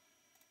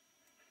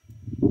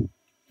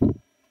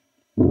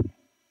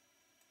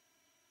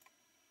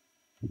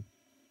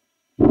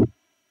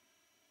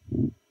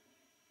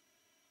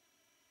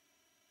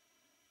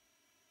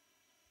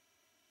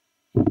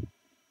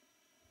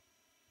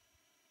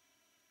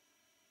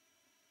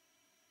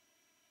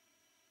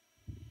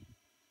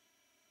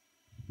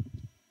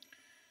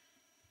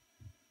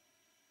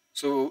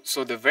 So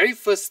the very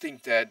first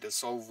thing that the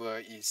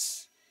solver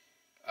is,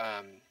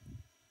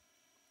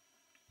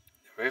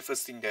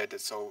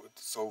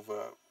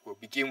 solver will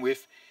begin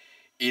with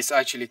is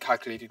actually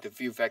calculating the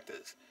view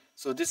vectors.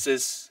 So this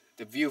is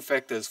the view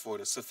vectors for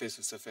the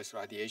surface-to-surface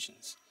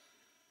radiations.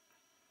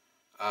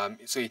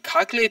 So you're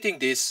calculating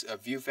these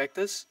view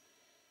vectors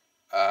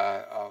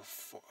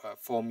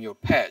from your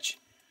patch.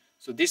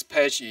 So this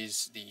patch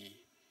is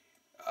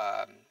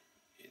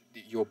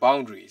your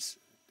boundaries.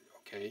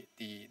 Okay,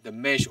 the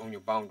mesh on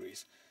your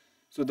boundaries.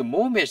 So the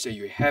more mesh that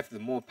you have, the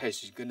more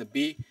patch is going to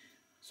be.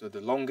 So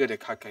the longer the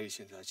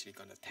calculation is actually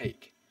going to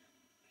take.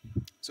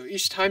 So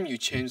each time you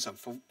change some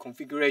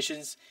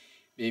configurations,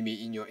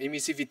 maybe in your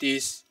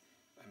emissivities,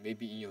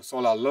 maybe in your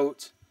solar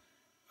load,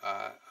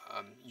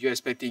 you're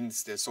expecting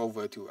the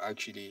solver to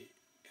actually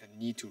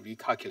need to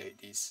recalculate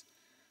these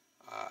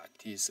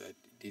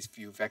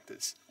view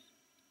vectors.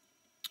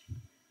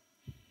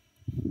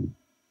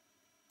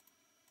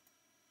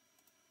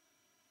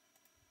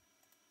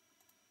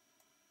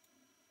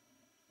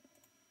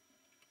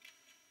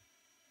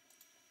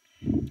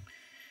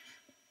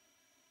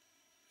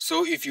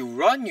 So if you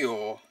run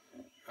your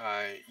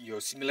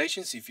your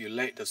simulations, if you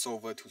let the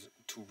solver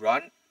to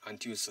run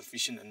until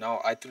sufficient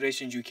amount of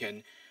iterations, you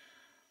can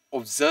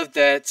observe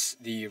that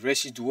the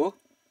residual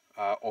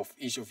of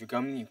each of your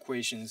Gamma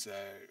equations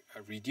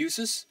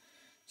reduces.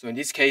 So in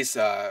this case,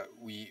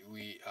 we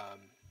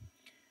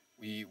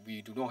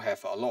do not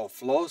have a lot of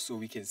flaws, so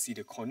we can see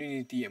the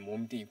continuity and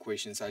momentum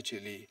equations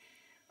actually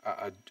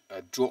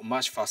drop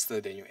much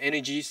faster than your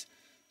energies.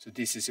 So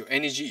this is your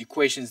energy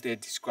equations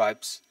that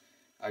describes.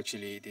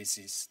 Actually, this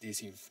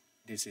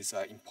is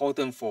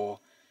important for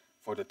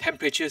the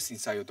temperatures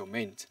inside your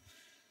domain.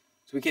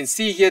 So we can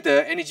see here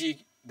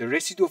the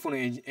residual from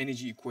the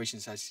energy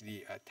equations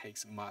actually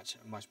takes much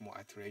more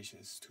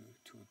iterations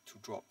to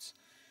drops.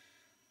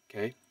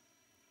 Okay.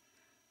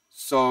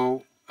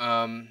 So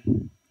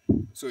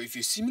so if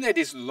you simulate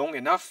this long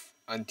enough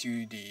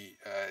until the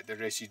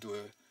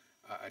residual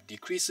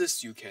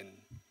decreases, you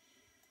can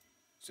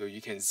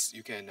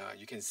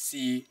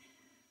see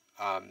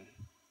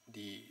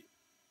the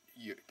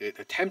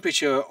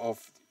temperature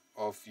of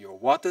your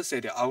waters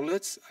at the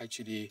outlets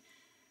actually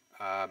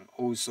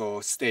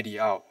also steady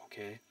out.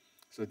 Okay,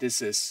 so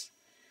this is,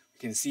 you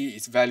can see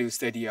its value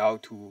steady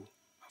out to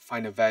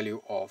find a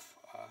value of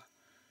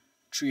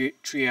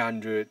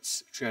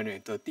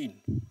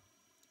 313.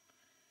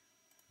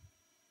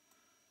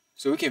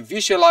 So we can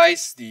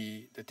visualize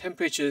the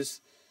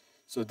temperatures.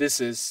 So this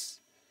is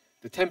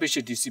the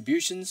temperature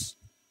distributions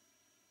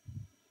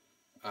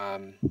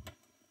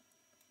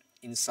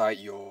inside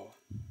your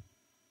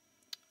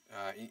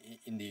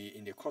in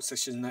the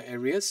cross-sectional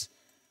areas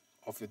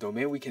of the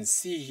domain. We can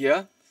see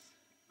here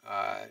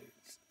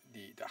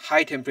the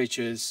high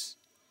temperatures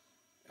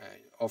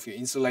of your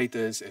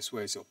insulators as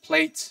well as your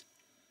plates.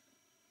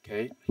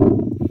 Okay,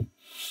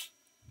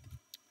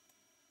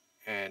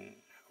 and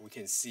we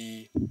can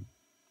see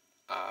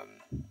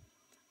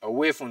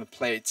away from the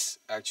plates,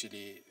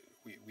 actually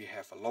we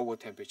have a lower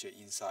temperature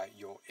inside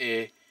your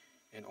air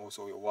and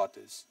also your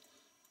waters.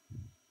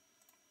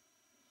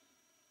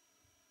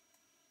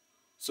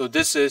 So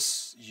this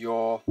is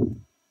your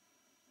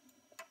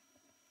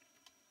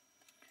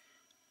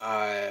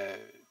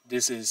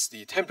this is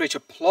the temperature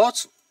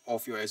plot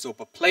of your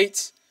adsorber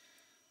plates.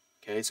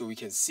 Okay, so we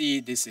can see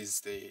this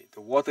is the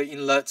water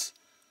inlet.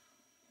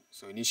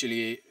 So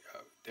initially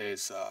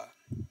there's a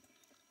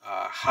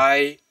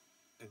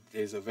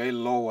very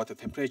low water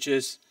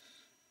temperatures.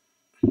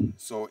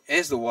 So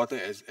as the water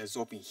is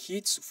absorbing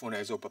heat from the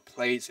adsorber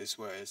plates as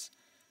well as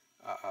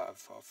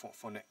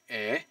from the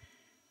air,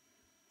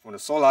 from the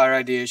solar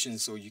radiation,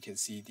 so you can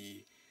see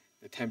the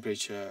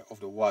temperature of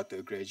the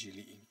water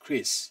gradually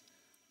increase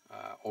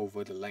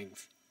over the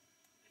length.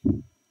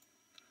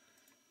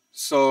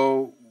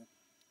 So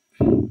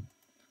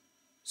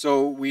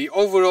we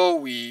overall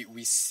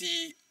we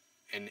see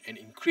an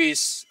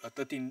increase, a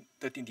 13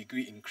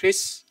 degree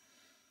increase.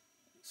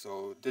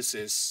 So this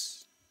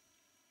is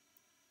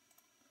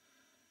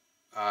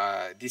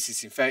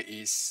in fact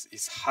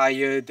is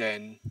higher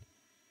than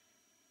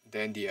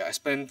the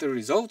experimental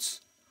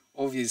results.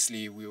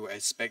 Obviously, we will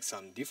expect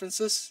some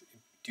differences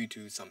due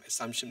to some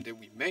assumption that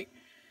we make.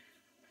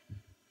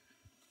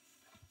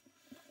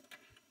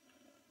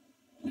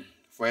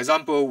 For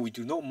example, we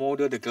do not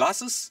model the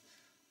glasses,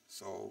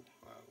 so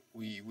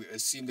we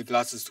assume the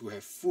glasses to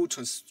have full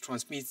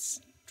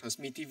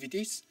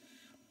transmittivities.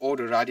 All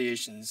the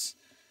radiations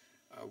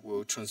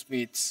will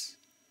transmit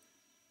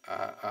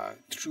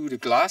through the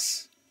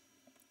glass,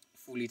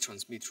 fully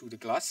transmit through the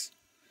glass.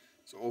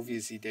 So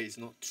obviously that is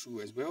not true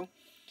as well.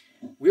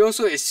 We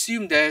also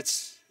assume that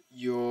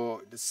the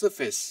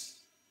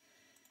surface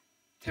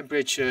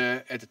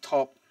temperature at the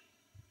top.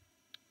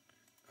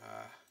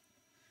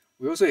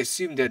 We also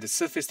assume that the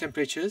surface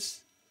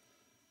temperatures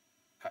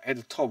at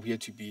the top here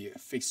to be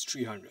fixed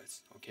 300.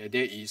 Okay,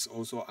 that is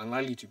also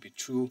unlikely to be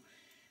true.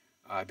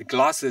 The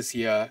glasses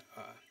here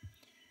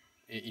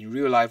in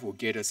real life will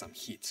get us some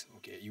heat.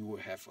 Okay, you will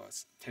have a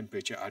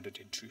temperature other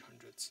than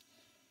 300.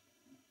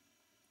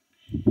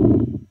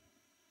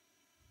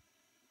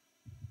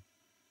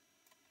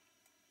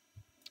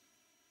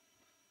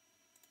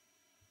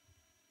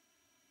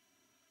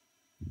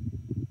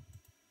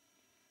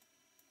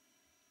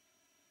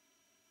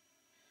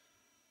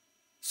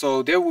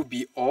 So that would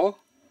be all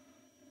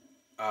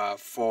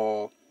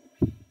for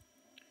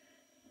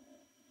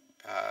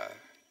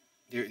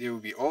there will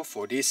be all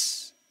for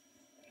this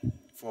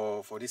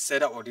this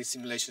setup or these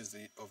simulations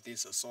of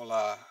these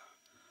solar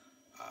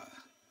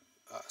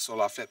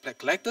flat plate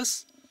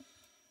collectors.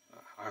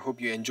 I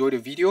hope you enjoyed the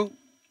video,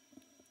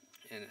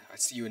 and I'll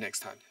see you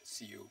next time.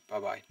 See you. Bye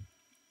bye.